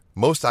fast?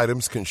 Most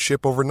items can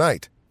ship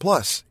overnight.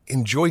 Plus,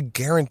 enjoy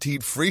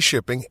guaranteed free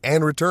shipping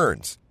and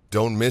returns.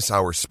 Don't miss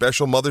our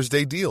special Mother's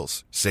Day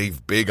deals.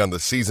 Save big on the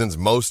season's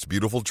most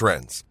beautiful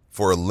trends.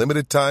 For a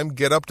limited time,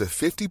 get up to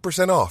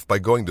 50% off by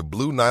going to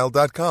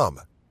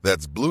BlueNile.com.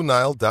 That's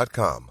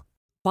BlueNile.com.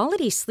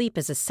 Quality sleep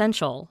is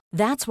essential.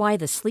 That's why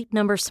the Sleep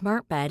Number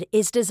Smart Bed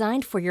is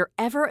designed for your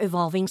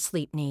ever-evolving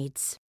sleep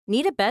needs.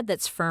 Need a bed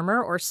that's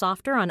firmer or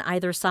softer on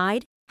either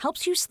side?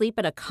 Helps you sleep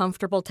at a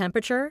comfortable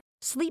temperature?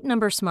 Sleep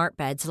Number Smart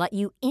Beds let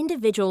you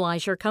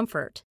individualize your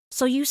comfort,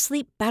 so you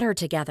sleep better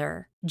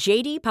together.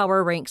 J.D.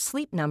 Power ranks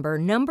Sleep Number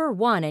number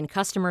 1 in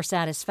customer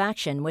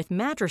satisfaction with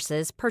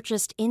mattresses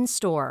purchased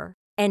in-store.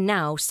 And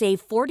now,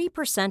 save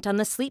 40% on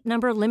the Sleep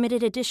Number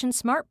Limited Edition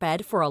Smart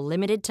Bed for a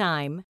limited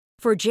time.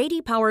 For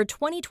J.D. Power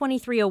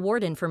 2023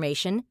 award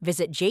information,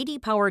 visit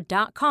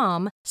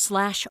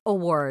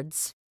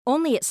jdpower.com/awards.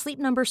 Only at Sleep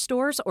Number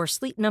stores or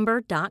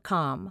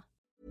sleepnumber.com.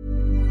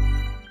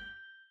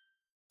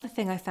 The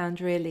thing I found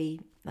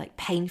really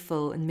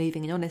painful and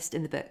moving and honest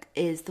in the book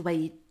is the way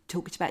you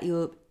talked about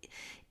your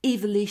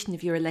evolution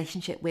of your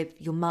relationship with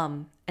your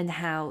mum and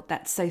how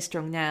that's so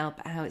strong now,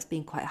 but how it's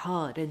been quite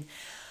hard. And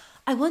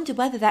I wonder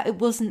whether it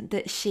wasn't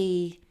that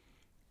she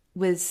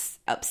was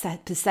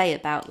upset per se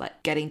about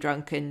getting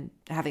drunk and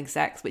having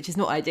sex, which is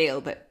not ideal,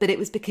 but it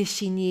was because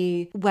she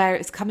knew where it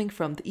was coming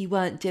from, that you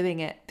weren't doing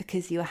it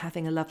because you were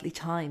having a lovely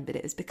time, but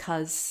it was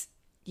because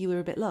you were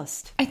a bit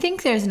lost. I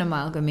think there's an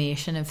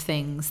amalgamation of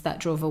things that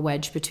drove a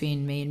wedge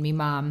between me and me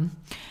mum.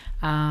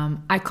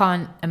 I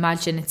can't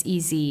imagine it's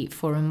easy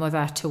for a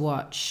mother to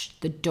watch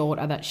the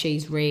daughter that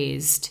she's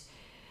raised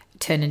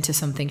turn into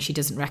something she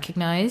doesn't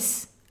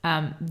recognise.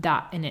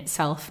 That in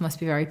itself must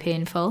be very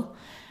painful.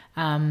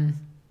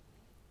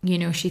 You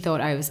know, she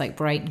thought I was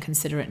bright and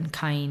considerate and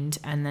kind,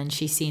 and then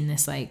she's seen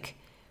this a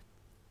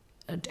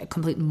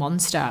complete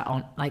monster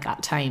on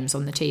at times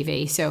on the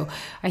TV. So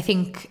I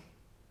think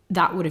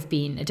that would have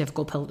been a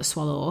difficult pill to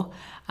swallow.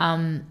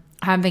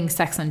 Having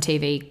sex on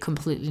TV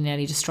completely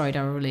nearly destroyed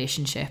our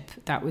relationship.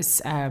 That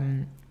was a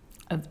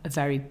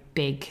very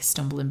big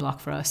stumbling block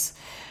for us.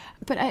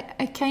 But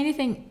I kind of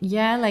think,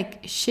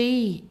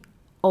 she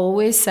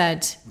always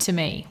said to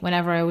me,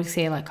 whenever I would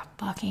say like, I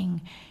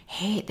fucking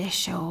hate this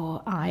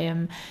show,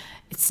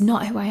 it's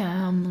not who I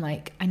am,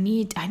 like I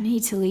need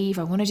to leave,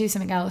 I want to do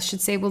something else,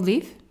 she'd say, well,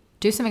 leave,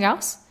 do something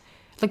else.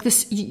 Like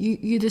this,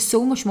 there's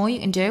so much more you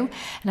can do.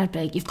 And I'd be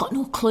like, you've got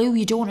no clue,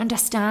 you don't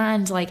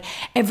understand. Like,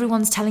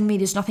 everyone's telling me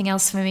there's nothing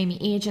else for me. My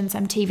agents,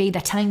 MTV,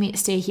 they're telling me to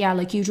stay here.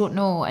 Like, you don't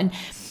know. And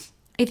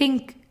I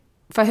think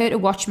for her to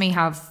watch me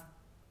have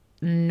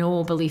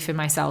no belief in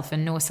myself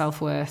and no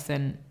self-worth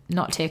and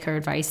not take her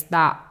advice,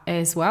 that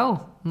as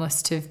well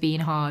must have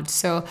been hard.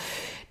 So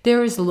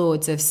there is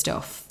loads of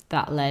stuff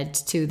that led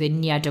to the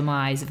near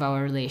demise of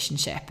our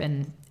relationship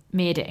and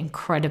made it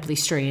incredibly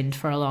strained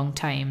for a long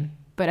time.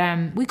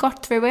 But we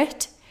got through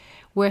it.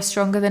 We're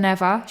stronger than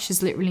ever.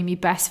 She's literally my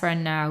best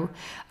friend now.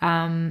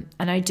 And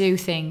I do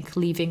think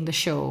leaving the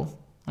show,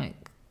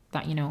 like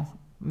that, you know,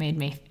 made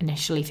me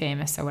initially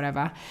famous or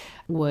whatever,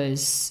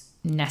 was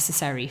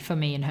necessary for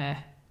me and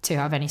her to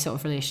have any sort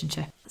of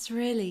relationship. It's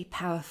really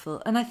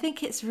powerful. And I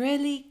think it's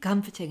really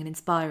comforting and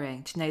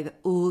inspiring to know that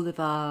all of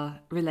our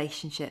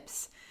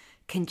relationships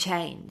can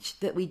change,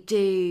 that we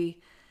do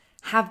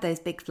have those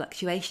big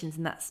fluctuations,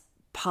 and that's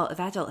part of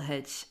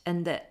adulthood,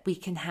 and that we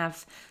can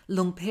have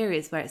long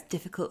periods where it's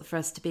difficult for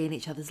us to be in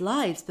each other's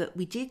lives, but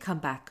we do come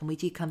back, and we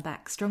do come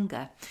back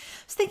stronger. I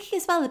was thinking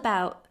as well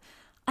about,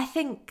 I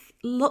think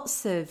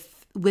lots of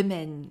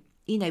women,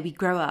 you know, we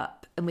grow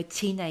up and we're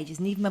teenagers,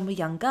 and even when we're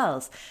young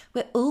girls,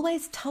 we're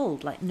always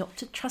told like not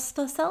to trust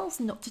ourselves,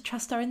 not to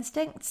trust our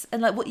instincts.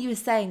 And like what you were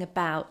saying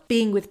about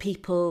being with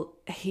people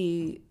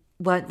who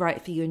weren't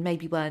right for you and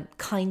maybe weren't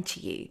kind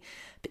to you,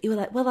 but you were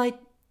like, well,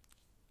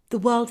 the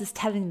world is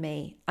telling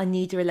me I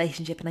need a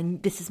relationship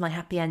and this is my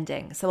happy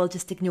ending, so I'll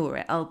just ignore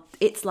it.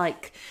 It's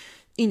like,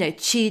 you know,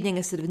 tuning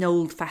a sort of an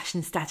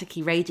old-fashioned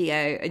staticky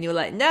radio, and you're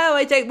like, no,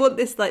 I don't want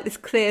this, like this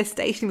clear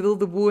station with all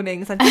the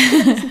warnings. I'm just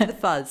going to listen to the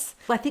fuzz.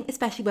 Well, I think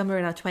especially when we're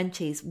in our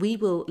 20s, we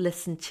will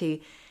listen to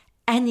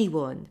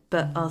anyone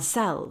but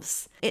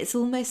ourselves. It's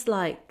almost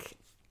like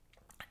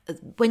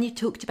when you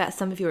talked about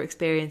some of your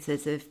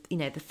experiences of, you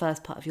know, the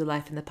first part of your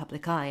life in the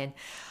public eye, and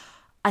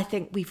I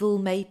think we've all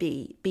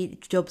maybe been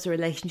jobs or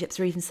relationships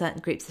or even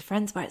certain groups of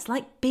friends where it's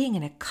like being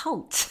in a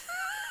cult.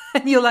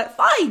 And you're like,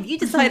 fine, you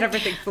decide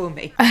everything for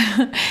me.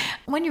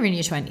 When you're in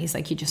your 20s,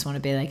 like, you just want to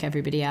be like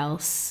everybody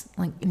else.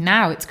 Like,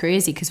 now it's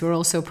crazy because we're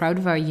all so proud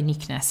of our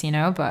uniqueness, you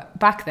know? But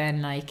back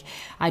then, like,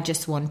 I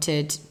just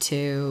wanted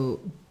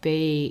to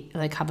be,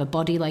 like, have a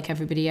body like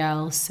everybody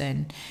else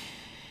and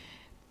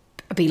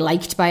be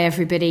liked by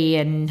everybody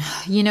and,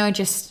 you know,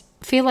 just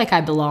feel like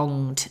I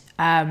belonged.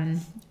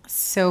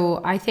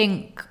 So I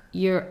think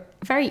you're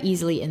very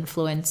easily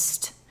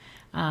influenced.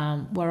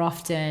 We're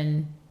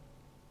often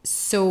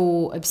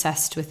so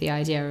obsessed with the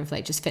idea of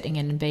like just fitting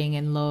in and being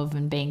in love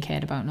and being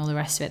cared about and all the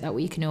rest of it that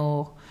we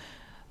ignore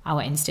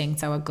our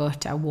instincts, our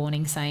gut, our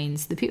warning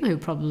signs, the people who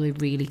probably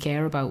really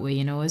care about we,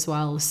 you know, as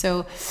well.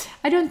 So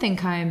I don't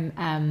think I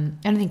don't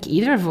think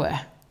either of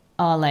us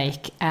are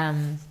like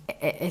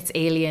it's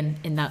alien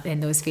in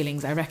those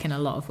feelings. I reckon a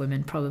lot of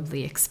women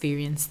probably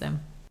experience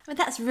them. And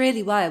that's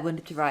really why I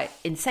wanted to write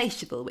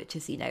Insatiable, which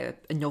is, you know,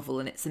 a novel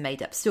and it's a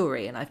made-up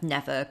story. And I've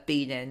never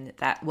been in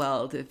that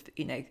world of,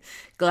 you know,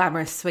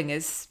 glamorous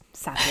swingers,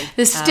 sadly.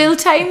 There's still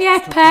time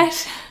yet,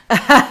 pet.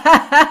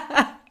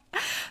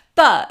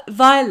 But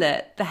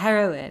Violet, the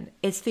heroine,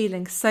 is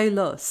feeling so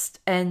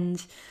lost.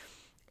 And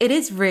it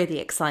is really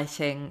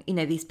exciting. You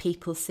know, these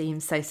people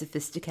seem so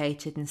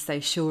sophisticated and so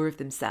sure of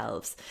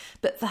themselves.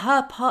 But for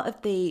her, part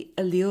of the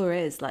allure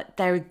is like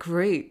they're a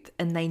group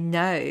and they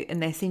know and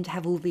they seem to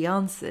have all the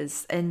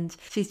answers. And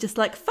she's just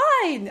like,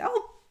 fine,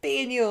 I'll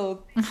be in your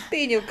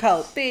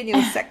cult, be in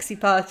your sexy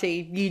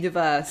party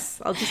universe.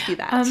 I'll just do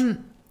that.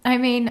 I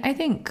mean, I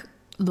think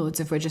loads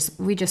of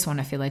we just want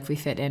to feel like we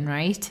fit in,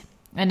 right?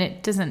 And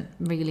it doesn't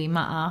really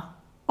matter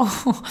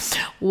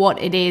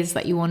what it is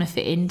that you want to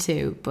fit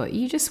into, but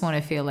you just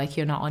want to feel like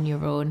you're not on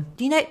your own.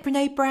 Do you know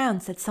Brene Brown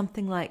said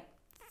something like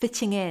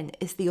fitting in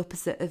is the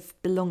opposite of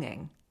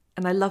belonging?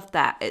 And I love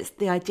that. It's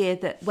the idea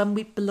that when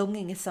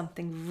belonging is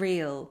something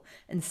real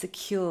and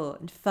secure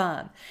and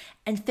firm,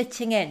 and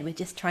fitting in, we're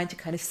just trying to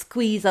kind of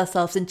squeeze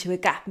ourselves into a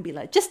gap and be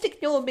like, just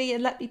ignore me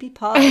and let me be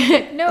part of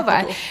it. No,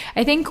 but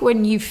I think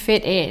when you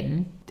fit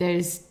in,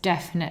 there's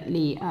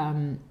definitely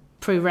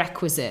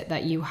prerequisite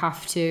that you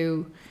have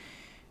to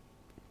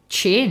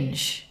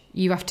change.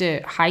 You have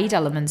to hide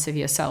elements of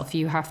yourself.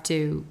 You have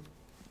to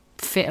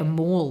fit a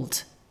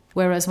mold.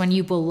 Whereas when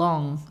you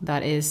belong,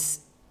 that is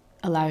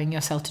allowing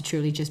yourself to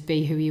truly just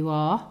be who you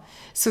are.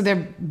 So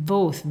they're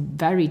both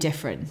very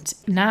different.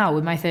 Now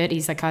in my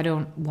 30s, like, I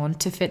don't want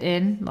to fit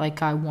in.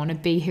 Like, I want to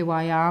be who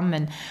I am,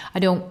 and I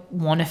don't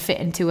want to fit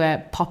into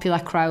a popular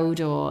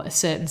crowd or a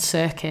certain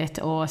circuit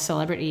or a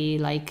celebrity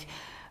like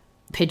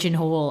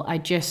pigeonhole. I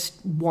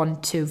just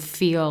want to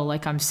feel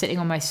like I'm sitting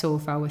on my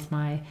sofa with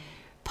my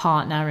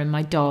partner and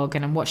my dog,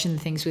 and I'm watching the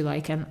things we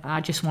like, and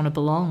I just want to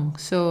belong.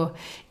 So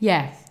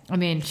yeah, I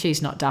mean,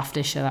 she's not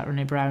daftish that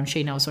running around.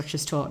 She knows what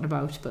she's talking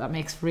about, but that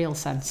makes real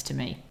sense to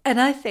me.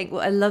 And I think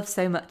what I love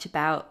so much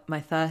about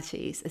my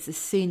 30s is as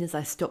soon as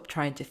I stopped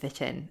trying to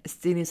fit in, as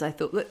soon as I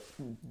thought, look,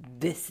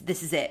 this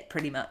is it,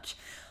 pretty much.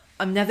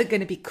 I'm never going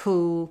to be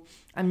cool.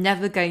 I'm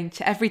never going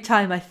to, every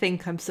time I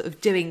think I'm sort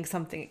of doing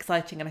something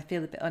exciting and I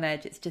feel a bit on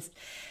edge,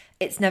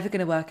 it's never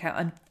going to work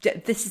out.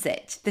 This is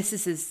it. This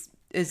is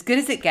as good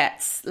as it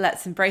gets.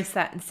 Let's embrace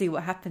that and see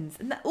what happens.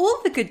 And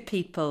all the good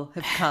people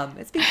have come.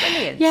 It's been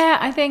brilliant. Yeah,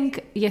 I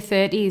think your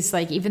 30s,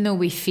 like, even though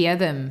we fear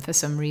them for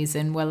some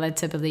reason, we're led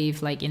to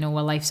believe, like, you know,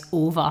 well, life's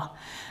over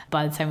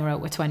by the time we're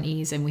out with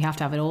 20s and we have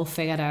to have it all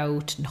figured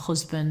out, and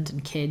husband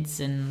and kids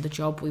and the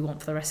job we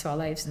want for the rest of our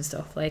lives and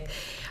stuff. Like,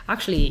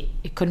 actually,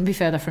 it couldn't be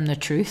further from the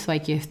truth.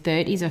 Like, your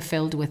 30s are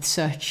filled with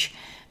such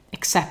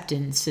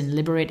acceptance and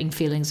liberating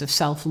feelings of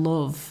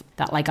self-love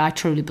that, like, I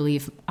truly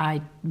believe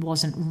I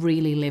wasn't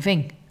really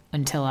living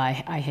until I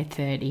hit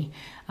 30.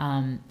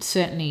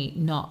 Certainly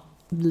not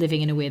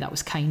living in a way that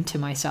was kind to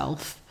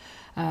myself.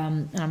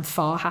 And I'm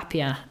far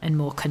happier and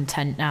more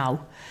content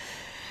now.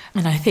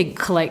 And I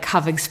think, like,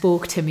 having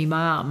spoke to me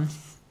mum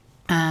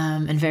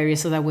and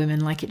various other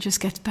women, like, it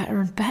just gets better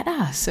and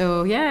better.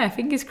 So yeah,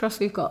 fingers crossed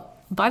we've got,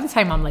 by the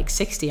time I'm like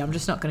 60, I'm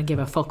just not going to give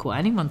a fuck what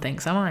anyone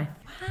thinks, am I?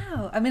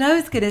 Wow. I mean, I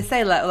was going to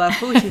say, like, well, our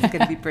 40s are going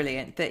to be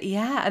brilliant. But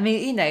yeah, I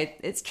mean, you know,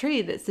 it's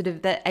true that sort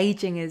of that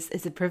aging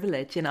is a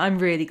privilege. And I'm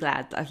really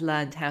glad that I've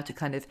learned how to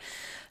kind of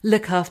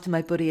look after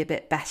my body a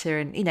bit better.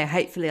 And, you know,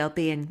 hopefully I'll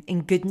be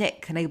in good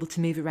nick and able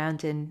to move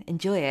around and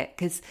enjoy it.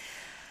 Because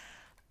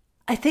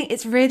I think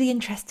it's really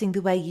interesting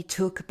the way you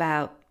talk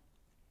about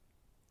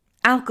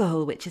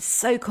alcohol, which is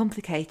so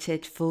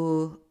complicated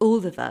for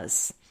all of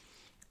us.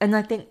 And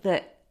I think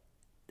that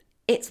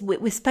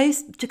we're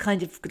supposed to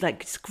kind of,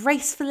 like, just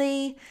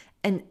gracefully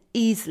and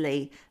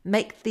easily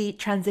make the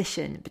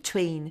transition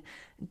between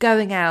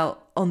going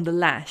out on the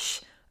lash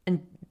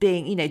and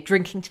being, you know,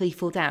 drinking till you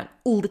fall down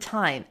all the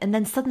time. And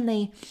then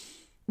suddenly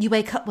you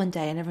wake up one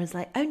day and everyone's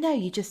like, oh no,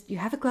 you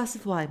have a glass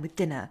of wine with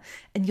dinner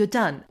and you're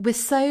done. We're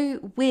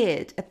so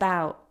weird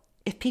about,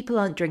 if people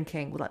aren't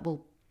drinking, we're like,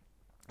 well,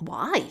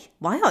 why?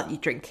 Why aren't you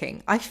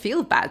drinking? I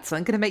feel bad, so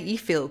I'm going to make you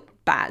feel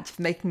bad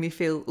for making me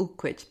feel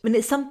awkward. And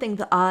it's something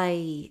that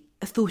I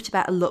thought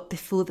about a lot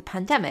before the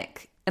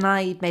pandemic. And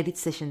I made a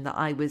decision that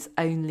I was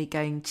only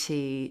going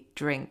to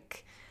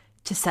drink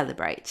to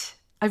celebrate.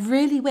 I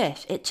really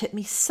wish it took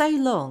me so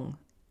long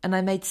and I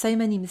made so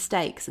many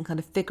mistakes in kind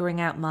of figuring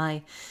out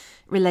my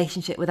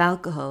relationship with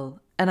alcohol.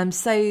 And I'm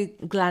so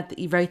glad that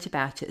you wrote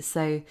about it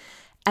so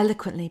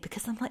eloquently,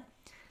 because I'm like,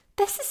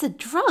 this is a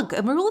drug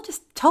and we're all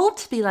just told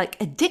to be, like,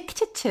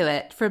 addicted to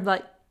it from,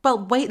 like,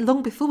 well, wait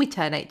long before we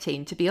turn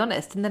 18, to be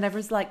honest. And then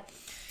everyone's like,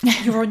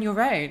 you're on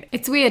your own.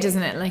 It's weird,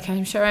 isn't it? Like,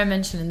 I'm sure I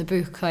mentioned in the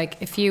book, like,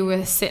 if you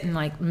were sitting,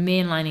 like,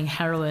 mainlining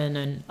heroin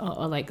and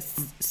or like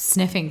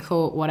sniffing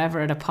coke,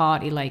 whatever, at a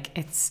party, like,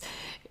 it's,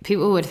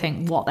 people would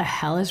think, what the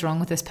hell is wrong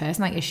with this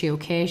person? Like, is she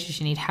okay? Does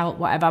she need help?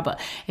 Whatever.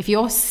 But if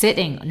you're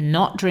sitting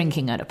not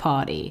drinking at a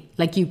party,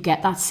 like, you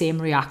get that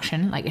same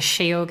reaction. Like, is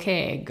she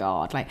okay?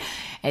 God, like,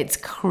 it's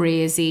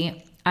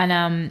crazy.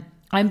 And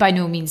I'm by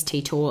no means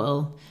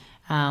teetotal.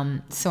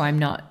 So I'm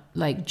not,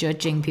 like,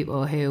 judging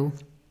people who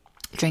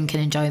drink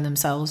and enjoy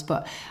themselves,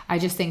 but I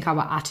just think our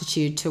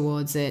attitude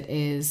towards it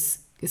is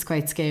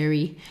quite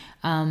scary.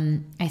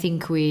 I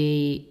think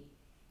we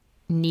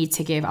need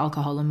to give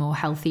alcohol a more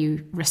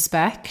healthy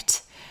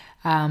respect,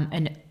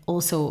 and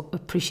also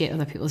appreciate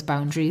other people's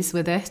boundaries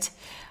with it.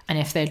 And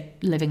if they're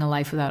living a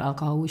life without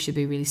alcohol, we should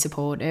be really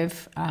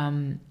supportive.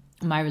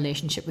 My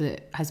relationship with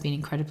it has been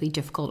incredibly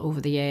difficult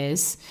over the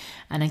years,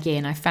 and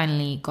again, I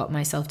finally got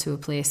myself to a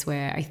place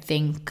where I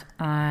think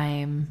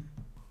I'm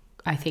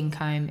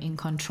in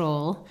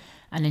control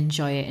and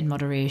enjoy it in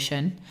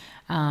moderation.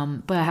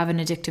 But I have an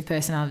addictive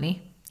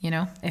personality, you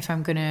know. If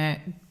I'm going to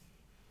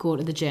go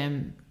to the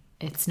gym,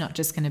 it's not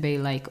just going to be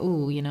like,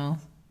 oh, you know,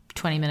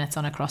 20 minutes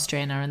on a cross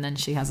trainer and then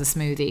she has a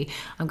smoothie.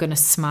 I'm going to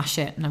smash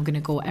it and I'm going to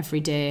go every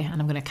day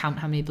and I'm going to count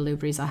how many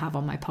blueberries I have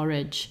on my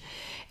porridge.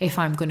 If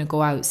I'm going to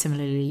go out,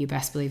 similarly, you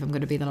best believe I'm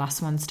going to be the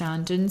last one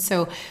standing.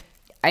 So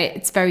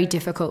it's very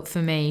difficult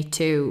for me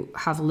to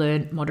have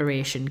learned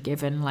moderation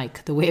given,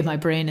 like, the way my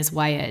brain is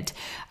wired.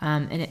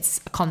 And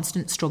it's a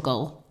constant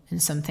struggle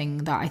and something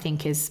that I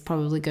think is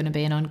probably going to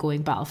be an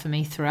ongoing battle for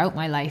me throughout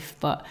my life.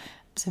 But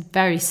it's a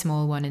very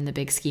small one in the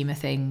big scheme of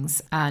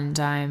things. And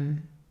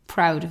I'm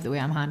proud of the way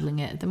I'm handling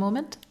it at the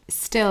moment.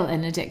 Still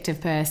an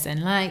addictive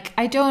person. Like,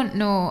 I don't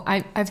know,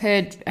 I've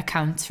heard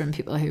accounts from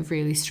people who've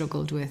really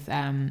struggled with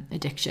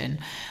addiction,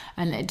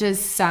 and it does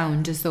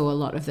sound as though a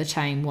lot of the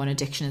time one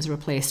addiction is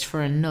replaced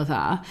for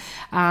another,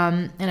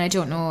 and I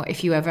don't know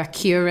if you ever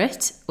cure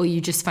it or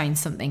you just find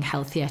something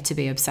healthier to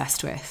be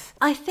obsessed with.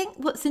 I think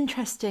what's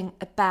interesting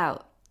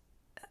about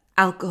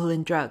alcohol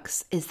and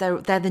drugs is they're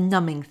the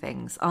numbing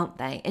things, aren't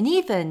they? And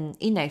even,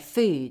 you know,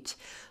 food,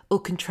 or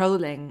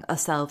controlling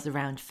ourselves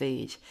around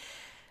food.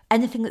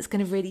 Anything that's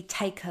going to really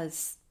take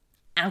us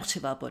out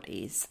of our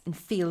bodies and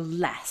feel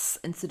less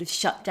and sort of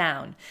shut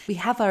down. We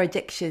have our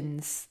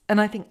addictions, and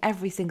I think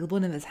every single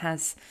one of us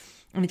has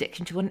an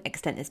addiction to one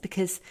extent. Is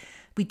because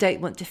we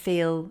don't want to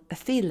feel a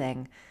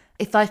feeling.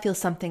 If I feel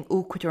something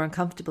awkward or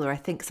uncomfortable, or I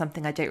think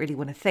something I don't really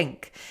want to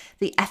think,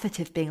 the effort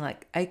of being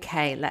like,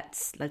 okay,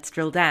 let's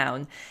drill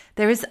down.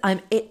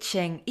 I'm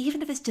itching,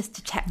 even if it's just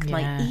to check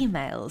my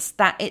emails,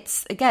 that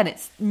it's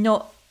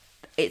not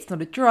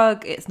a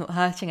drug, it's not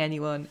hurting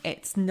anyone,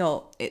 it's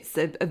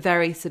a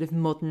very sort of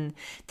modern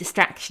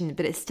distraction,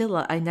 but it's still,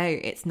 I know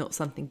it's not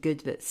something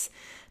good that's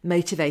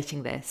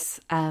motivating this.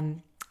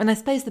 And I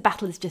suppose the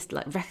battle is just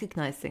like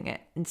recognising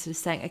it and sort of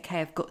saying,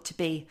 okay, I've got to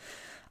be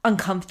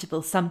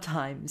uncomfortable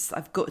sometimes.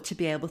 I've got to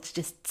be able to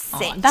just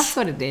sit. That's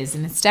what it is,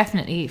 and it's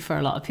definitely for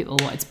a lot of people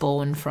what it's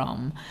born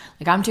from.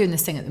 Like, I'm doing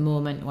this thing at the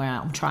moment where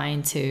I'm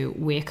trying to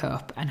wake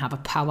up and have a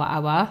power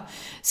hour,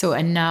 so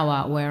an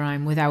hour where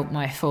I'm without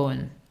my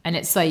phone. And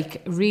it's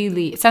like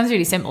really, it sounds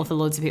really simple for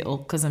loads of people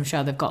because I'm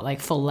sure they've got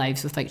like full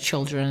lives with like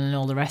children and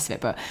all the rest of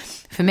it, but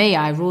for me,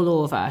 I roll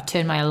over,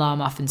 turn my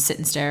alarm off and sit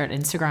and stare at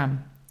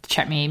Instagram,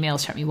 check my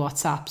emails, check my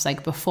WhatsApps.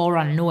 Like, before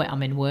I know it,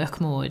 I'm in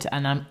work mode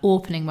and I'm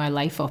opening my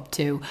life up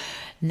to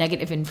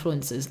negative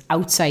influences,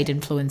 outside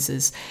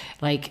influences,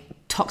 like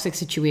toxic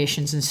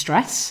situations and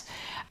stress.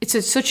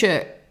 It's such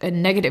a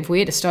negative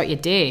way to start your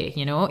day,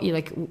 you know? You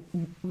like,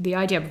 the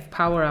idea of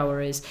power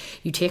hour is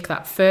you take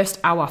that first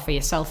hour for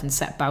yourself and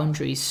set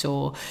boundaries.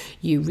 So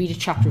you read a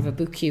chapter of a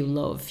book you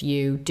love,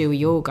 you do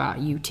yoga,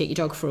 you take your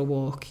dog for a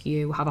walk,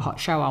 you have a hot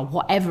shower,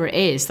 whatever it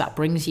is that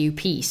brings you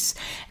peace.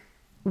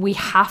 We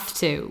have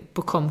to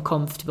become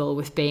comfortable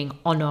with being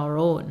on our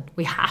own.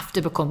 We have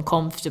to become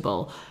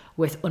comfortable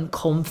with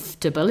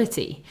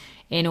uncomfortability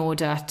in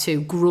order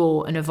to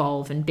grow and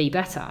evolve and be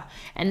better.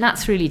 And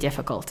that's really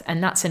difficult.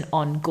 And that's an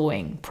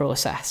ongoing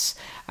process.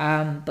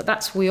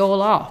 But we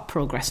all are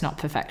progress, not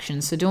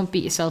perfection. So don't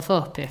beat yourself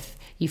up if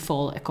you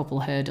fall at a couple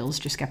of hurdles.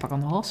 Just get back on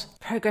the horse.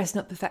 Progress,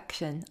 not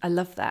perfection. I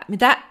love that. I mean,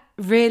 that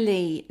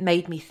really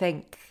made me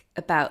think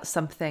about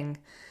something.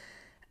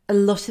 A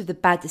lot of the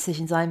bad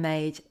decisions I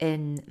made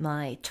in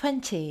my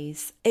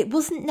 20s, it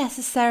wasn't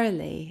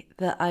necessarily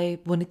that I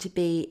wanted to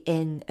be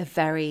in a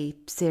very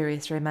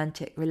serious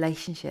romantic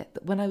relationship,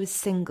 but when I was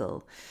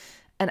single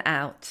and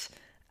out,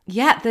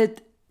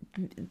 with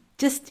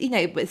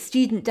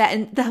student debt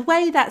and the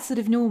way that sort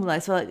of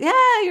normalised, well, like,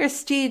 yeah, you're a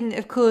student,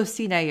 of course,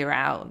 you're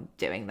out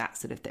doing that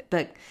sort of thing.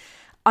 But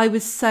I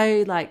was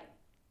so like,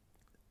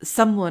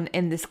 someone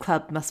in this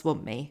club must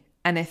want me.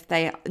 And if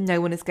no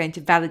one is going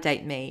to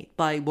validate me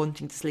by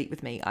wanting to sleep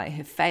with me, I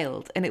have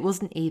failed. And it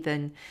wasn't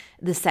even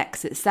the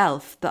sex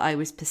itself that I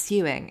was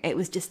pursuing. It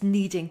was just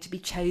needing to be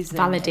chosen.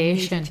 Validation.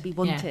 Needing to be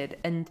wanted. Yeah.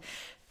 And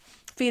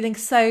feeling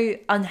so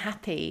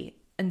unhappy.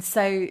 And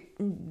so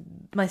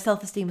my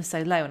self-esteem was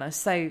so low and I was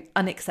so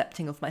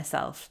unaccepting of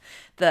myself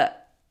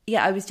that,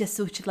 I was just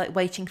sort of like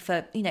waiting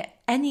for,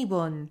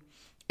 anyone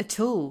at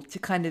all to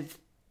kind of,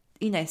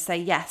 say,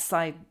 yes,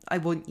 I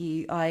want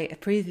you, I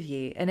approve of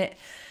you. And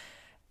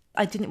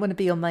I didn't want to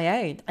be on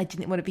my own. I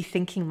didn't want to be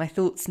thinking my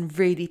thoughts and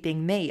really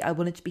being me. I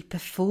wanted to be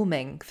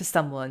performing for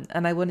someone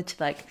and I wanted to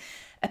like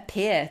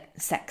appear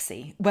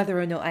sexy, whether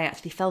or not I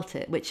actually felt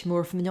it, which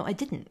more often than not I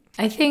didn't.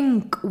 I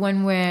think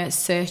when we're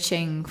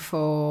searching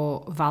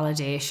for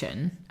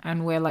validation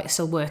and we're like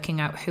still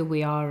working out who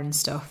we are and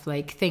stuff,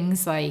 like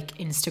things like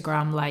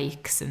Instagram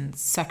likes and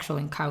sexual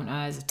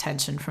encounters,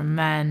 attention from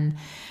men,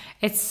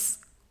 it's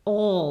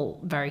all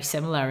very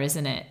similar,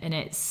 isn't it? And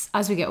it's,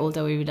 as we get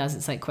older, we realise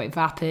it's like quite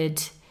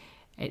vapid.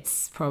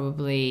 It's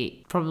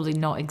probably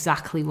not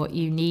exactly what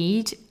you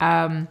need.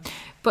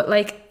 But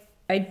like,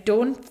 I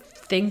don't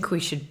think we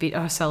should beat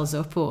ourselves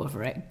up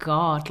over it.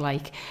 God,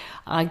 like,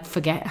 I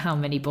forget how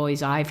many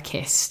boys I've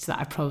kissed that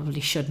I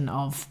probably shouldn't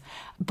have.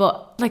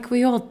 But like,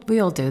 we all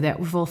do that.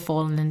 We've all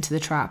fallen into the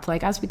trap.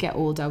 Like, as we get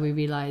older, we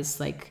realise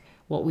like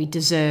what we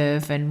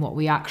deserve and what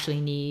we actually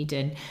need.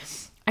 And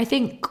I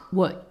think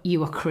what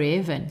you are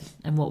craving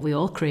and what we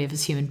all crave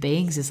as human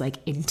beings is like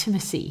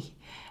intimacy.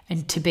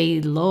 And to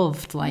be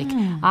loved, like,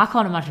 I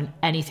can't imagine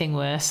anything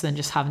worse than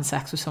just having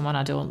sex with someone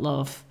I don't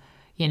love,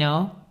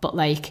 But,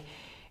 like,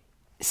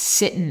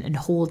 sitting and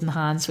holding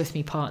hands with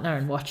my partner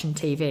and watching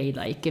TV,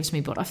 like, gives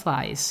me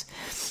butterflies.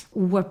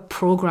 We're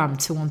programmed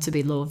to want to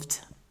be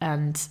loved.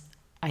 And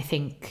I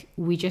think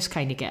we just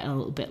kind of get a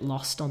little bit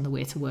lost on the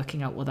way to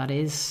working out what that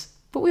is.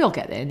 But we all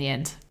get there in the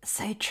end.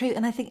 So true.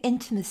 And I think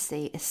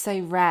intimacy is so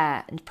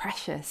rare and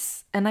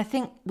precious. And I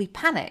think we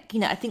panic.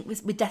 I think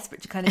we're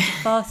desperate to kind of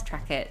fast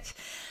track it.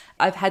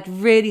 I've had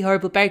really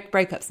horrible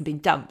breakups and been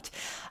dumped.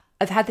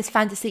 I've had this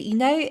fantasy,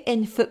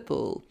 in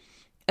football,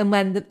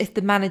 and if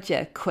the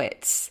manager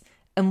quits,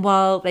 and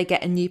while they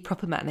get a new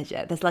proper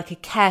manager, there's like a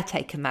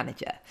caretaker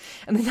manager.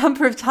 And the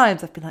number of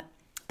times I've been like,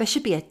 there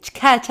should be a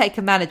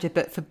caretaker manager,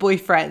 but for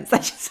boyfriends. I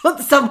just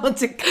want someone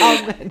to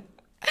come in.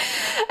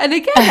 And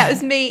again, that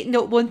was me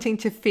not wanting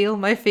to feel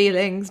my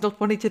feelings, not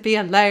wanting to be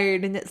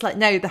alone. And it's like,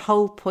 no, the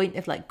whole point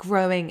of like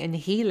growing and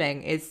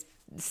healing is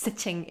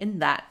sitting in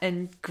that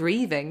and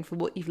grieving for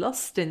what you've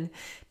lost and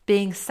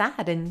being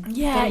sad and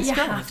Yeah, being you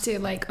strong. have to,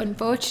 like,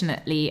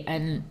 unfortunately,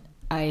 and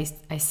I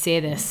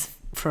say this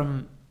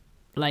from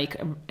like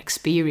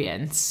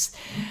experience,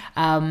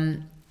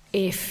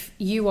 if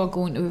you are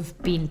going to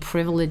have been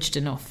privileged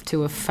enough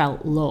to have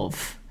felt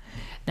love,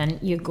 then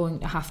you're going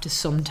to have to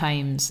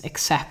sometimes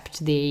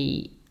accept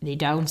the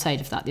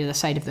downside of that, the other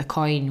side of the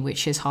coin,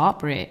 which is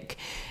heartbreak.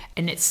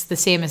 And it's the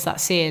same as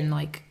that saying,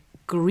 like,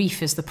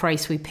 grief is the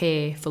price we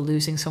pay for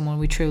losing someone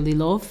we truly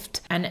loved.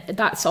 And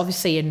that's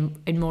obviously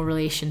in more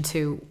relation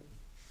to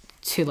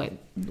like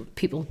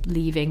people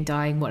leaving,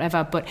 dying,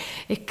 whatever, but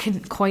it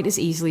can quite as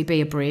easily be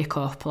a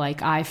breakup.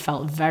 Like, I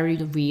felt very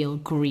real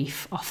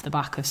grief off the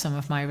back of some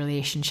of my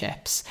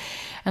relationships,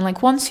 and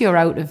like once you're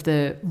out of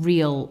the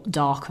real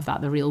dark of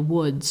that, the real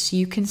woods,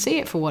 you can see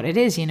it for what it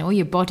is, you know,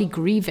 your body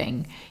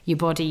grieving, your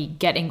body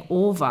getting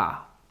over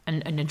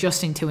and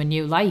adjusting to a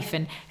new life.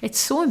 And it's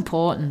so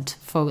important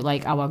for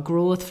like our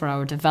growth, for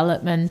our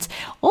development,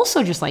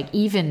 also just like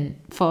even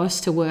for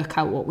us to work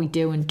out what we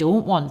do and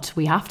don't want.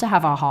 We have to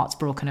have our hearts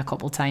broken a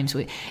couple times.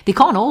 They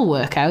can't all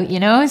work out,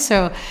 you know.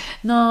 So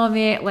no,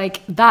 mate,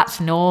 like that's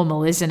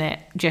normal, isn't it?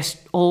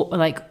 Just all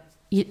like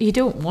you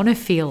don't want to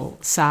feel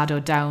sad or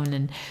down,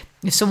 and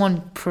if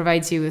someone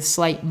provides you with a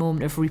slight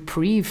moment of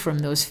reprieve from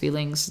those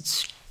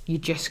feelings, you're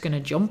just going to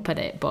jump at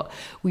it. But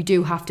we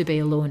do have to be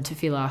alone to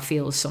feel our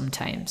feels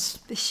sometimes.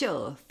 For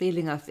sure,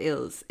 feeling our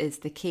feels is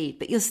the key.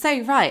 But you're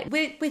so right.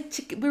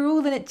 We're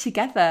all in it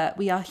together.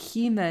 We are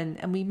human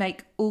and we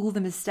make all the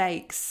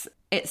mistakes.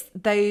 It's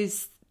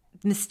those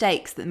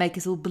mistakes that make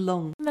us all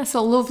belong. That's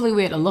a lovely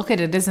way to look at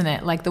it, isn't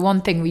it? Like, the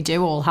one thing we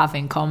do all have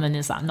in common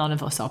is that none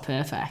of us are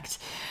perfect.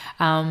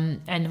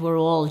 And we're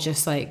all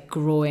just like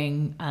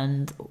growing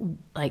and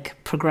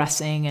like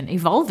progressing and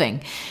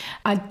evolving.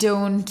 I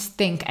don't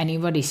think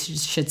anybody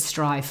should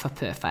strive for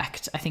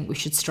perfect. I think we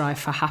should strive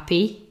for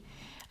happy.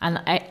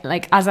 And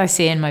like, as I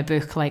say in my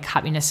book, like,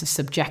 happiness is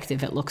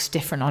subjective. It looks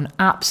different on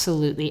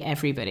absolutely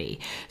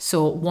everybody.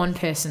 So one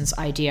person's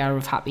idea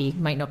of happy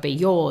might not be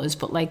yours,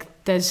 but like,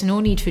 there's no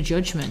need for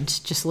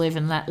judgment. Just live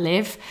and let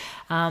live.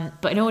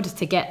 But in order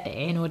to get there,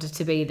 in order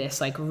to be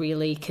this like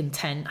really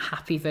content,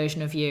 happy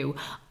version of you,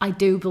 I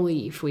do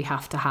believe we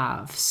have to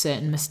have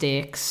certain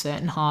mistakes,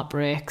 certain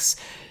heartbreaks,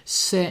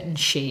 certain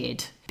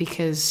shade.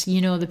 Because,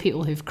 you know, the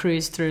people who've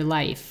cruised through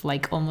life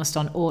like almost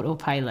on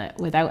autopilot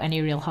without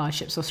any real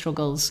hardships or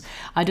struggles,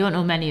 I don't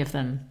know many of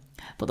them,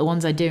 but the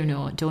ones I do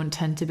know don't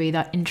tend to be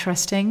that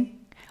interesting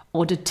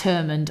or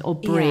determined or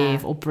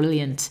brave or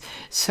brilliant.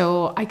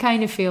 So I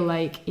kind of feel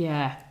like,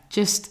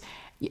 just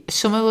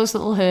some of those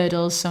little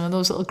hurdles, some of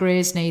those little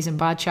grey's knees and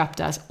bad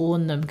chapters,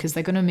 own them, because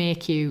they're going to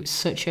make you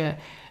such a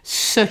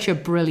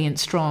brilliant,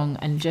 strong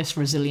and just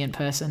resilient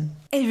person.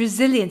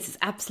 Resilience is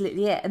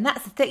absolutely it. And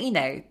that's the thing, you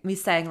know, me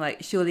saying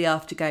like, surely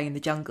after going in the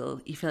jungle,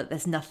 you feel like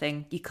there's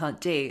nothing you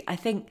can't do. I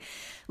think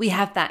we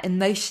have that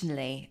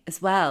emotionally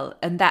as well.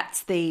 And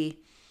that's the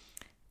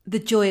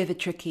joy of a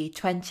tricky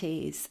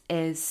 20s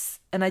is,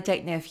 and I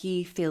don't know if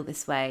you feel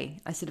this way,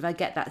 I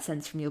get that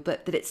sense from your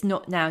book, that it's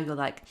not now you're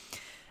like,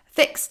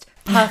 fixed,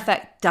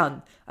 perfect,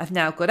 done. I've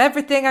now got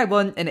everything I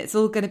want and it's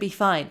all going to be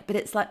fine. But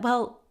it's like,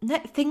 well, no,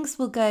 things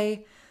will go,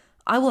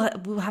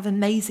 we'll have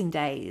amazing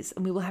days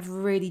and we will have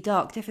really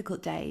dark,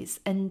 difficult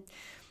days. And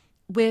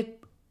we're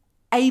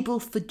able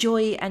for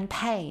joy and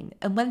pain.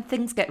 And when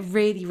things get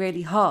really,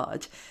 really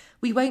hard,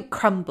 we won't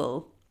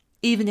crumble,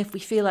 even if we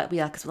feel like we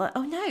are, because we're like,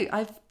 oh no,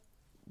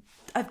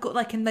 I've got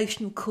like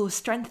emotional core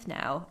strength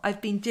now.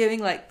 I've been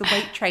doing like the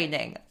weight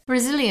training.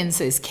 Resilience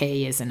is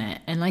key, isn't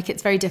it? And like,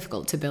 it's very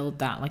difficult to build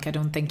that. Like, I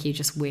don't think you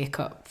just wake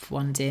up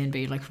one day and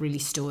be like really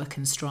stoic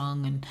and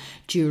strong and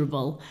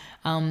durable.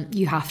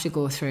 You have to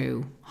go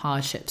through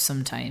hardships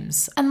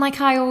sometimes. And like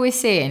I always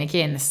say, and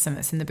again, this is something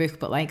that's in the book,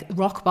 but like,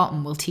 rock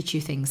bottom will teach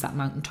you things that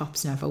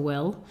mountaintops never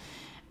will.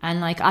 And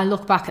like, I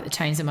look back at the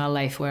times in my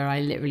life where I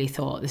literally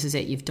thought, this is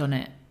it, you've done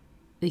it.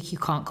 Like, you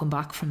can't come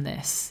back from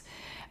this.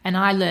 And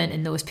I learned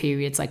in those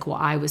periods, like, what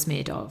I was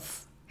made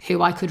of,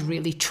 who I could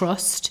really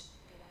trust,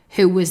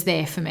 who was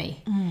there for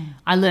me.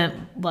 I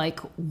learned, like,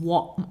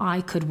 what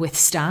I could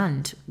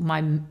withstand,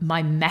 my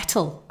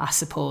mettle, I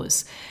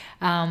suppose.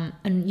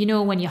 And, you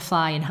know, when you're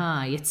flying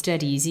high, it's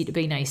dead easy to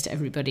be nice to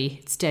everybody.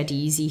 It's dead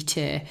easy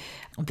to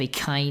be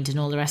kind and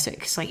all the rest of it.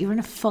 Because, like, you're in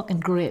a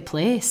fucking great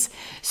place.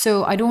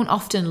 So I don't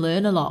often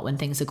learn a lot when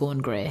things are going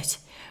great.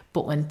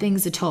 But when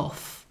things are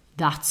tough,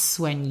 that's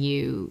when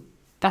you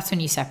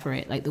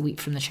separate like the wheat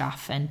from the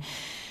chaff. And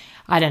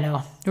I don't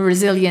know,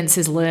 resilience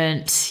is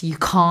learnt. You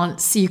can't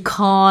buy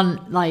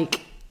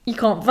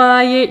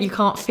it, you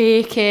can't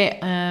fake it,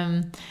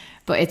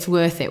 but it's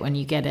worth it when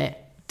you get it,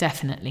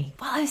 definitely.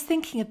 Well, I was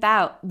thinking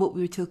about what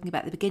we were talking about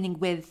at the beginning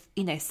with,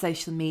 you know,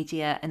 social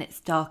media and its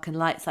dark and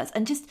light sides,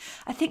 and just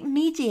I think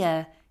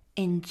media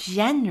in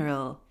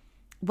general,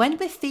 when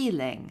we're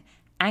feeling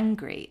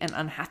angry and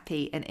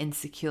unhappy and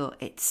insecure,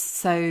 it's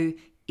so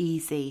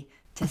easy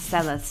to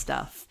sell us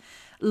stuff.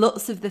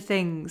 Lots of the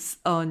things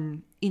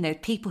on, you know,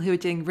 people who are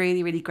doing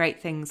really, really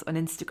great things on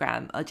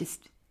Instagram are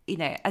just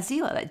as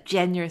you are, like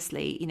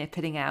generously,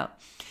 putting out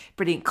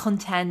brilliant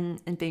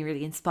content and being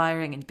really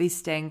inspiring and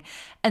boosting.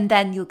 And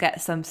then you'll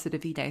get some sort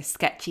of,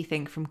 sketchy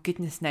thing from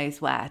goodness knows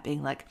where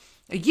being like,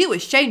 are you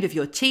ashamed of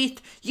your teeth?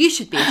 You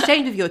should be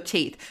ashamed of your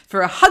teeth.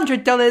 For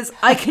 $100,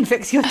 I can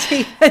fix your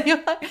teeth. And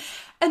you're like,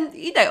 and,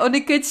 on a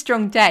good,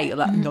 strong day, you're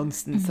like,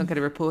 nonsense, I'm going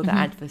to report that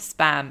ad for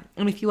spam.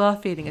 And if you are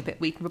feeling a bit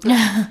weak, you're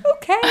like,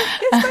 okay,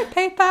 here's my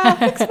PayPal,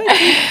 fix my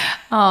teeth.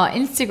 Oh,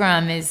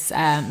 Instagram is,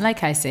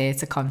 like I say,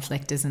 it's a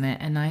conflict, isn't it?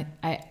 And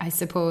I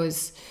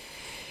suppose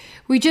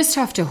we just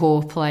have to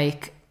hope,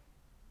 like,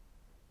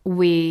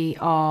 we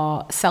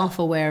are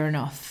self-aware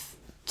enough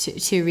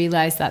to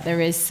realise that there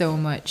is so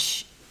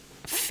much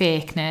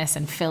fakeness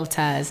and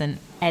filters and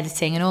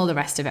editing and all the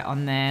rest of it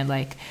on there.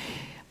 Like,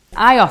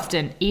 I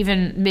often,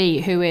 even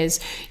me, who is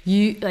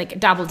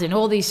dabbled in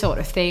all these sort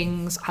of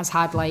things, has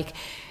had like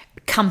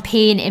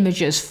campaign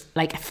images,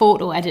 like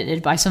photo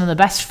edited by some of the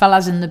best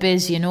fellas in the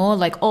biz,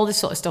 like all this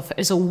sort of stuff,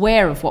 is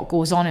aware of what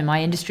goes on in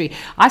my industry.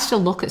 I still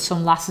look at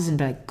some lasses and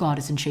be like, God,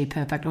 isn't she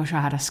perfect? I wish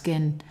I had her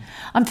skin.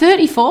 I'm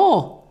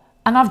 34.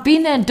 And I've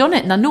been there and done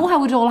it, and I know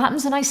how it all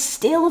happens, and I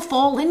still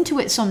fall into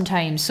it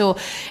sometimes. So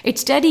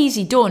it's dead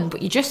easy done,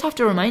 but you just have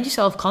to remind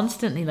yourself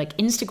constantly, like,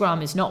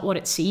 Instagram is not what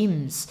it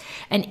seems.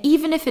 And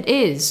even if it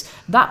is,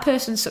 that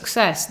person's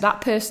success,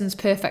 that person's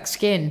perfect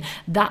skin,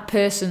 that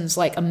person's,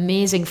 like,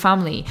 amazing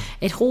family,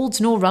 it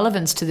holds no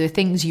relevance to the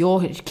things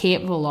you're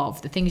capable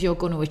of, the things you're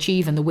going to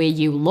achieve, and the way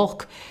you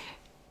look.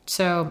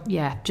 So,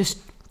 yeah, just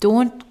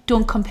don't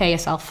compare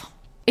yourself.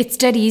 It's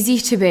dead easy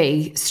to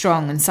be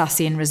strong and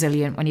sassy and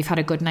resilient when you've had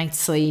a good night's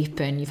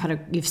sleep and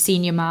you've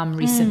seen your mum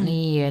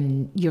recently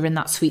and you're in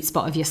that sweet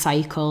spot of your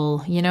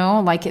cycle,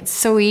 like it's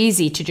so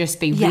easy to just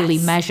be really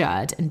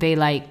measured and be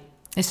like,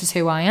 this is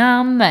who I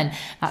am and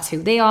that's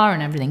who they are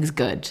and everything's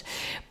good.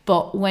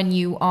 But when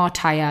you are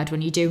tired,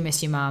 when you do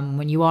miss your mum,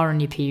 when you are on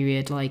your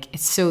period, like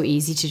it's so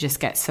easy to just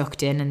get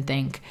sucked in and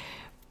think,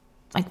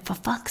 like, for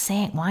fuck's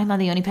sake, why am I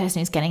the only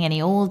person who's getting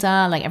any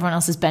older? Like, everyone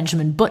else is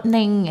Benjamin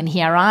Buttoning, and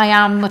here I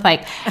am with,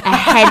 like, a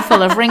head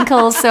full of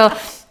wrinkles. So,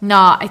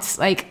 it's,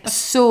 like,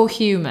 so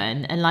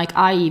human. And, like,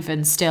 I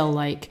even still,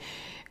 like,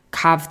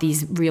 have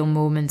these real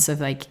moments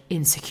of, like,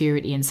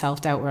 insecurity and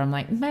self-doubt where I'm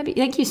like, maybe,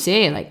 like you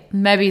say, like,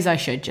 maybe I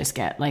should just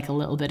get, like, a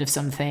little bit of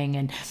something.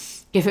 And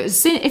if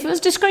it was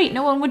discreet,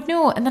 no one would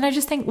know. And then I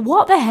just think,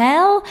 what the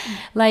hell?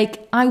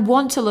 Like, I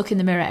want to look in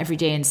the mirror every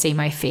day and see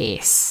my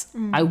face.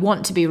 I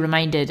want to be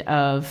reminded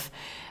of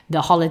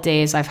the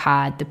holidays I've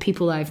had, the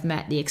people I've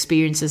met, the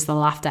experiences, the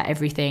laughter,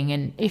 everything.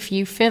 And if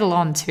you fiddle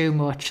on too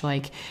much,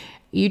 like,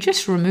 you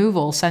just remove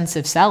all sense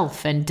of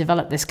self and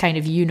develop this kind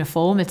of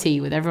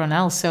uniformity with everyone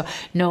else. So,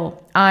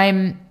 no,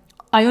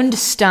 I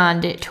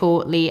understand it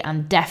totally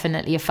and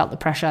definitely have felt the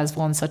pressures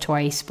once or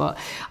twice, but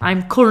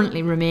I'm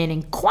currently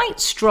remaining quite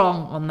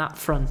strong on that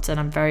front and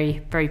I'm very,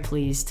 very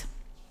pleased.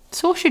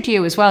 So should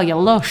you as well, you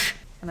lush.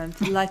 And I'm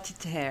delighted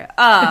to hear it.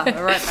 Right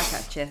back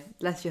at you.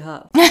 Bless your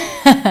heart.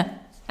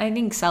 I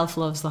think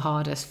self-love's the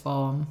hardest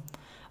form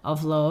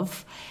of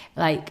love.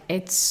 Like,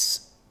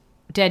 it's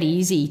dead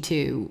easy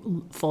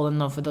to fall in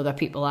love with other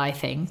people, I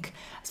think,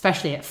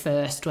 especially at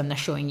first when they're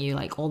showing you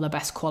like all the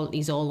best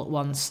qualities all at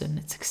once and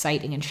it's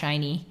exciting and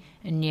shiny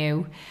and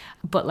new,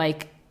 but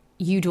like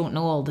you don't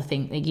know all the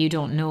things, like you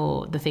don't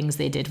know the things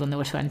they did when they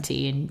were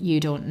 20 and you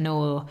don't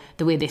know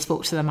the way they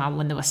spoke to their mum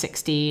when they were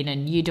 16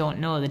 and you don't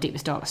know the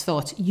deepest darkest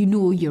thoughts. You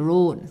know your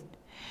own,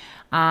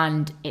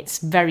 and it's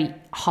very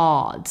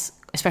hard,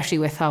 especially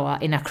with our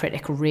inner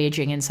critic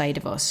raging inside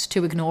of us,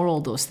 to ignore all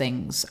those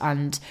things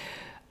and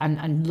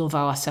love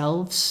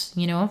ourselves,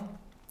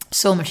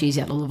 So much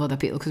easier to love other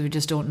people because we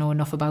just don't know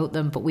enough about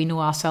them, but we know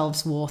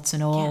ourselves, warts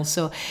and all. Yeah.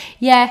 So,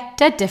 yeah,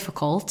 dead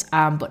difficult,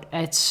 but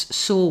it's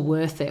so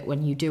worth it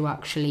when you do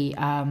actually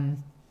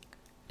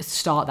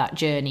start that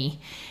journey.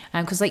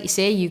 Because like you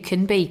say, you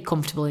can be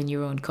comfortable in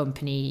your own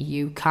company.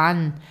 You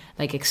can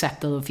like accept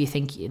the love you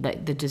think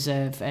that they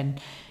deserve, and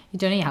you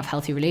don't need to have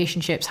healthy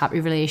relationships, happy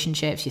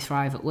relationships. You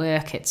thrive at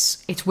work.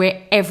 It's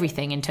where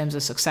everything in terms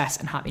of success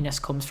and happiness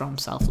comes from,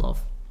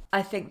 self-love.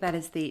 I think that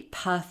is the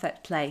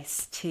perfect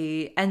place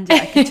to end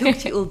it. I could talk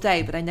to you all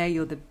day, but I know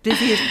you're the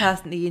busiest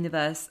person in the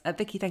universe.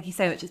 Vicky, thank you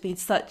so much. It's been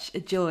such a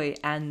joy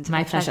and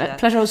my pleasure.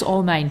 Pleasure was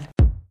all mine.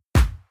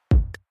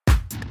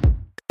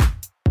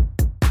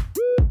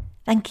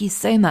 Thank you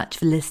so much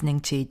for listening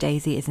to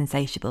Daisy is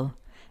Insatiable.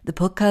 The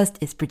podcast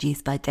is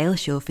produced by Dale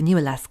Shaw for New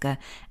Alaska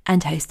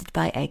and hosted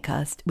by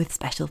Acast, with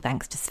special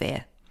thanks to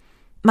Sphere.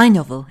 My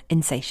novel,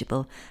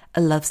 Insatiable, a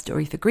love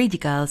story for greedy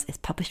girls, is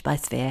published by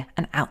Sphere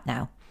and out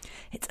now.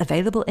 It's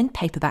available in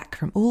paperback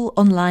from all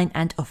online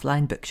and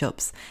offline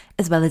bookshops,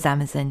 as well as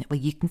Amazon, where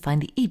you can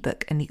find the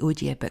ebook and the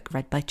audiobook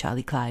read by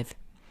Charlie Clive.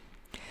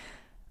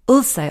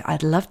 Also,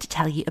 I'd love to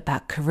tell you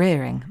about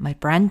Careering, my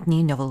brand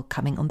new novel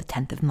coming on the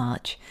 10th of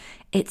March.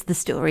 It's the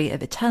story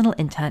of eternal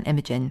intern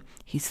Imogen,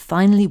 who's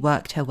finally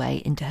worked her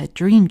way into her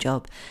dream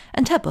job,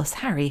 and her boss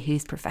Harry,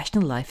 whose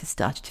professional life has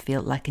started to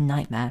feel like a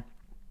nightmare.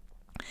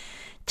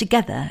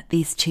 Together,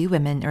 these two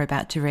women are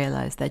about to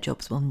realise their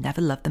jobs will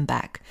never love them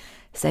back,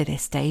 so they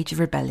stage a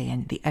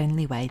rebellion the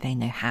only way they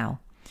know how.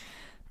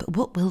 But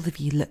what will the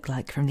view look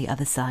like from the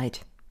other side?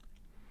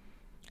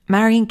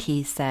 Marion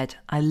Keyes said,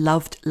 "I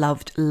loved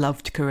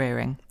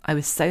careering. I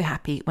was so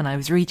happy when I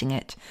was reading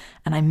it,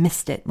 and I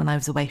missed it when I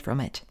was away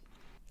from it."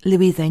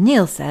 Louise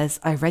O'Neill says,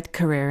 "I read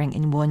Careering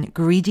in one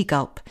greedy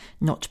gulp,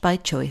 not by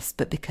choice,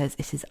 but because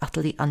it is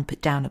utterly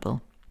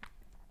unputdownable."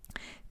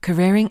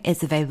 Careering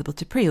is available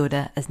to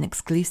pre-order as an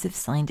exclusive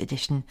signed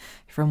edition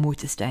from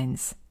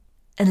Waterstones.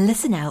 And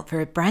listen out for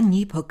a brand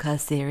new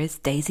podcast series,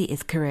 Daisy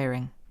is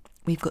Careering.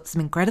 We've got some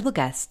incredible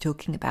guests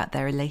talking about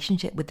their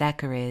relationship with their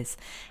careers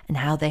and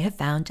how they have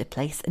found a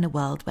place in a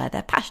world where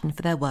their passion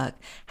for their work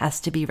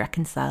has to be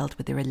reconciled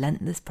with the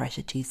relentless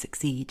pressure to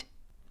succeed.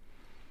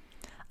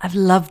 I've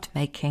loved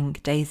making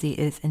Daisy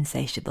is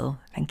Insatiable.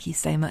 Thank you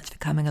so much for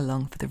coming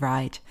along for the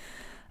ride.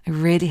 I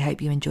really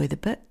hope you enjoy the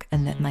book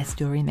and that my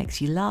story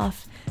makes you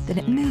laugh, that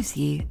it moves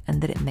you,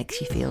 and that it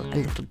makes you feel a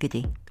little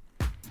giddy.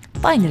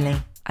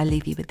 Finally, I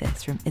leave you with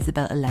this from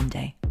Isabel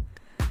Allende.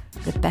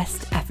 The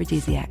best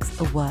aphrodisiacs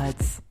are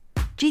words.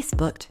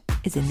 G-spot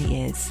is in the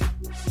ears.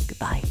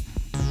 Goodbye.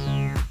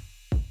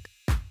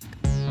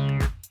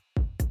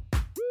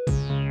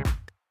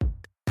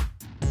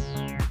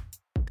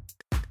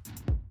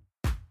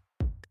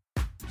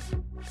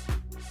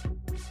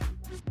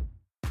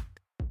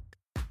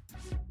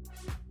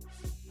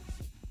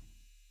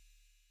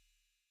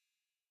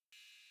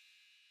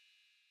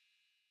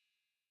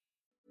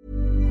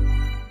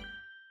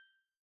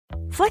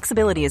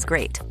 Flexibility is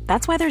great.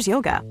 That's why there's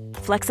yoga.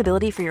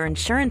 Flexibility for your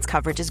insurance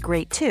coverage is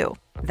great too.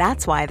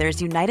 That's why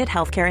there's United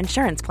Healthcare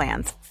Insurance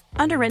Plans.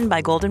 Underwritten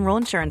by Golden Rule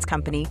Insurance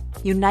Company,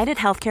 United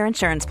Healthcare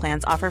Insurance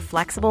Plans offer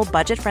flexible,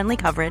 budget-friendly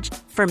coverage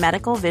for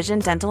medical, vision,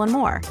 dental, and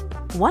more.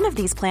 One of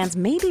these plans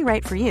may be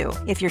right for you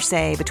if you're,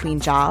 say,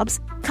 between jobs,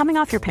 coming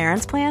off your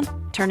parents' plan,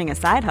 turning a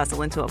side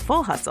hustle into a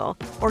full hustle,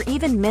 or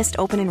even missed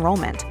open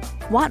enrollment.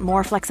 Want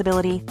more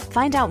flexibility?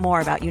 Find out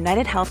more about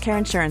United Healthcare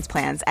Insurance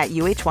Plans at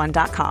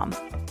uh1.com.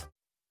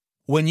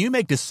 When you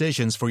make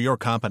decisions for your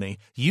company,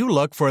 you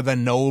look for the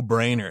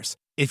no-brainers.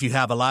 If you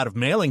have a lot of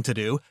mailing to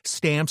do,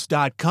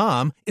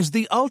 Stamps.com is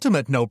the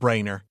ultimate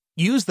no-brainer.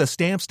 Use the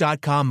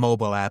Stamps.com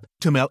mobile app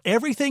to mail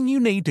everything you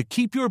need to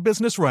keep your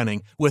business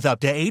running with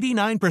up to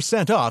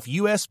 89% off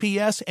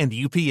USPS and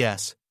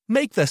UPS.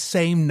 Make the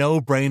same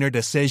no-brainer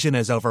decision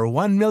as over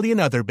 1 million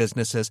other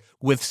businesses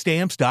with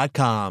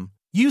Stamps.com.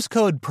 Use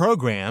code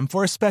PROGRAM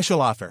for a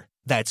special offer.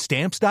 That's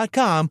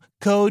Stamps.com,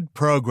 code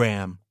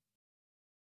PROGRAM.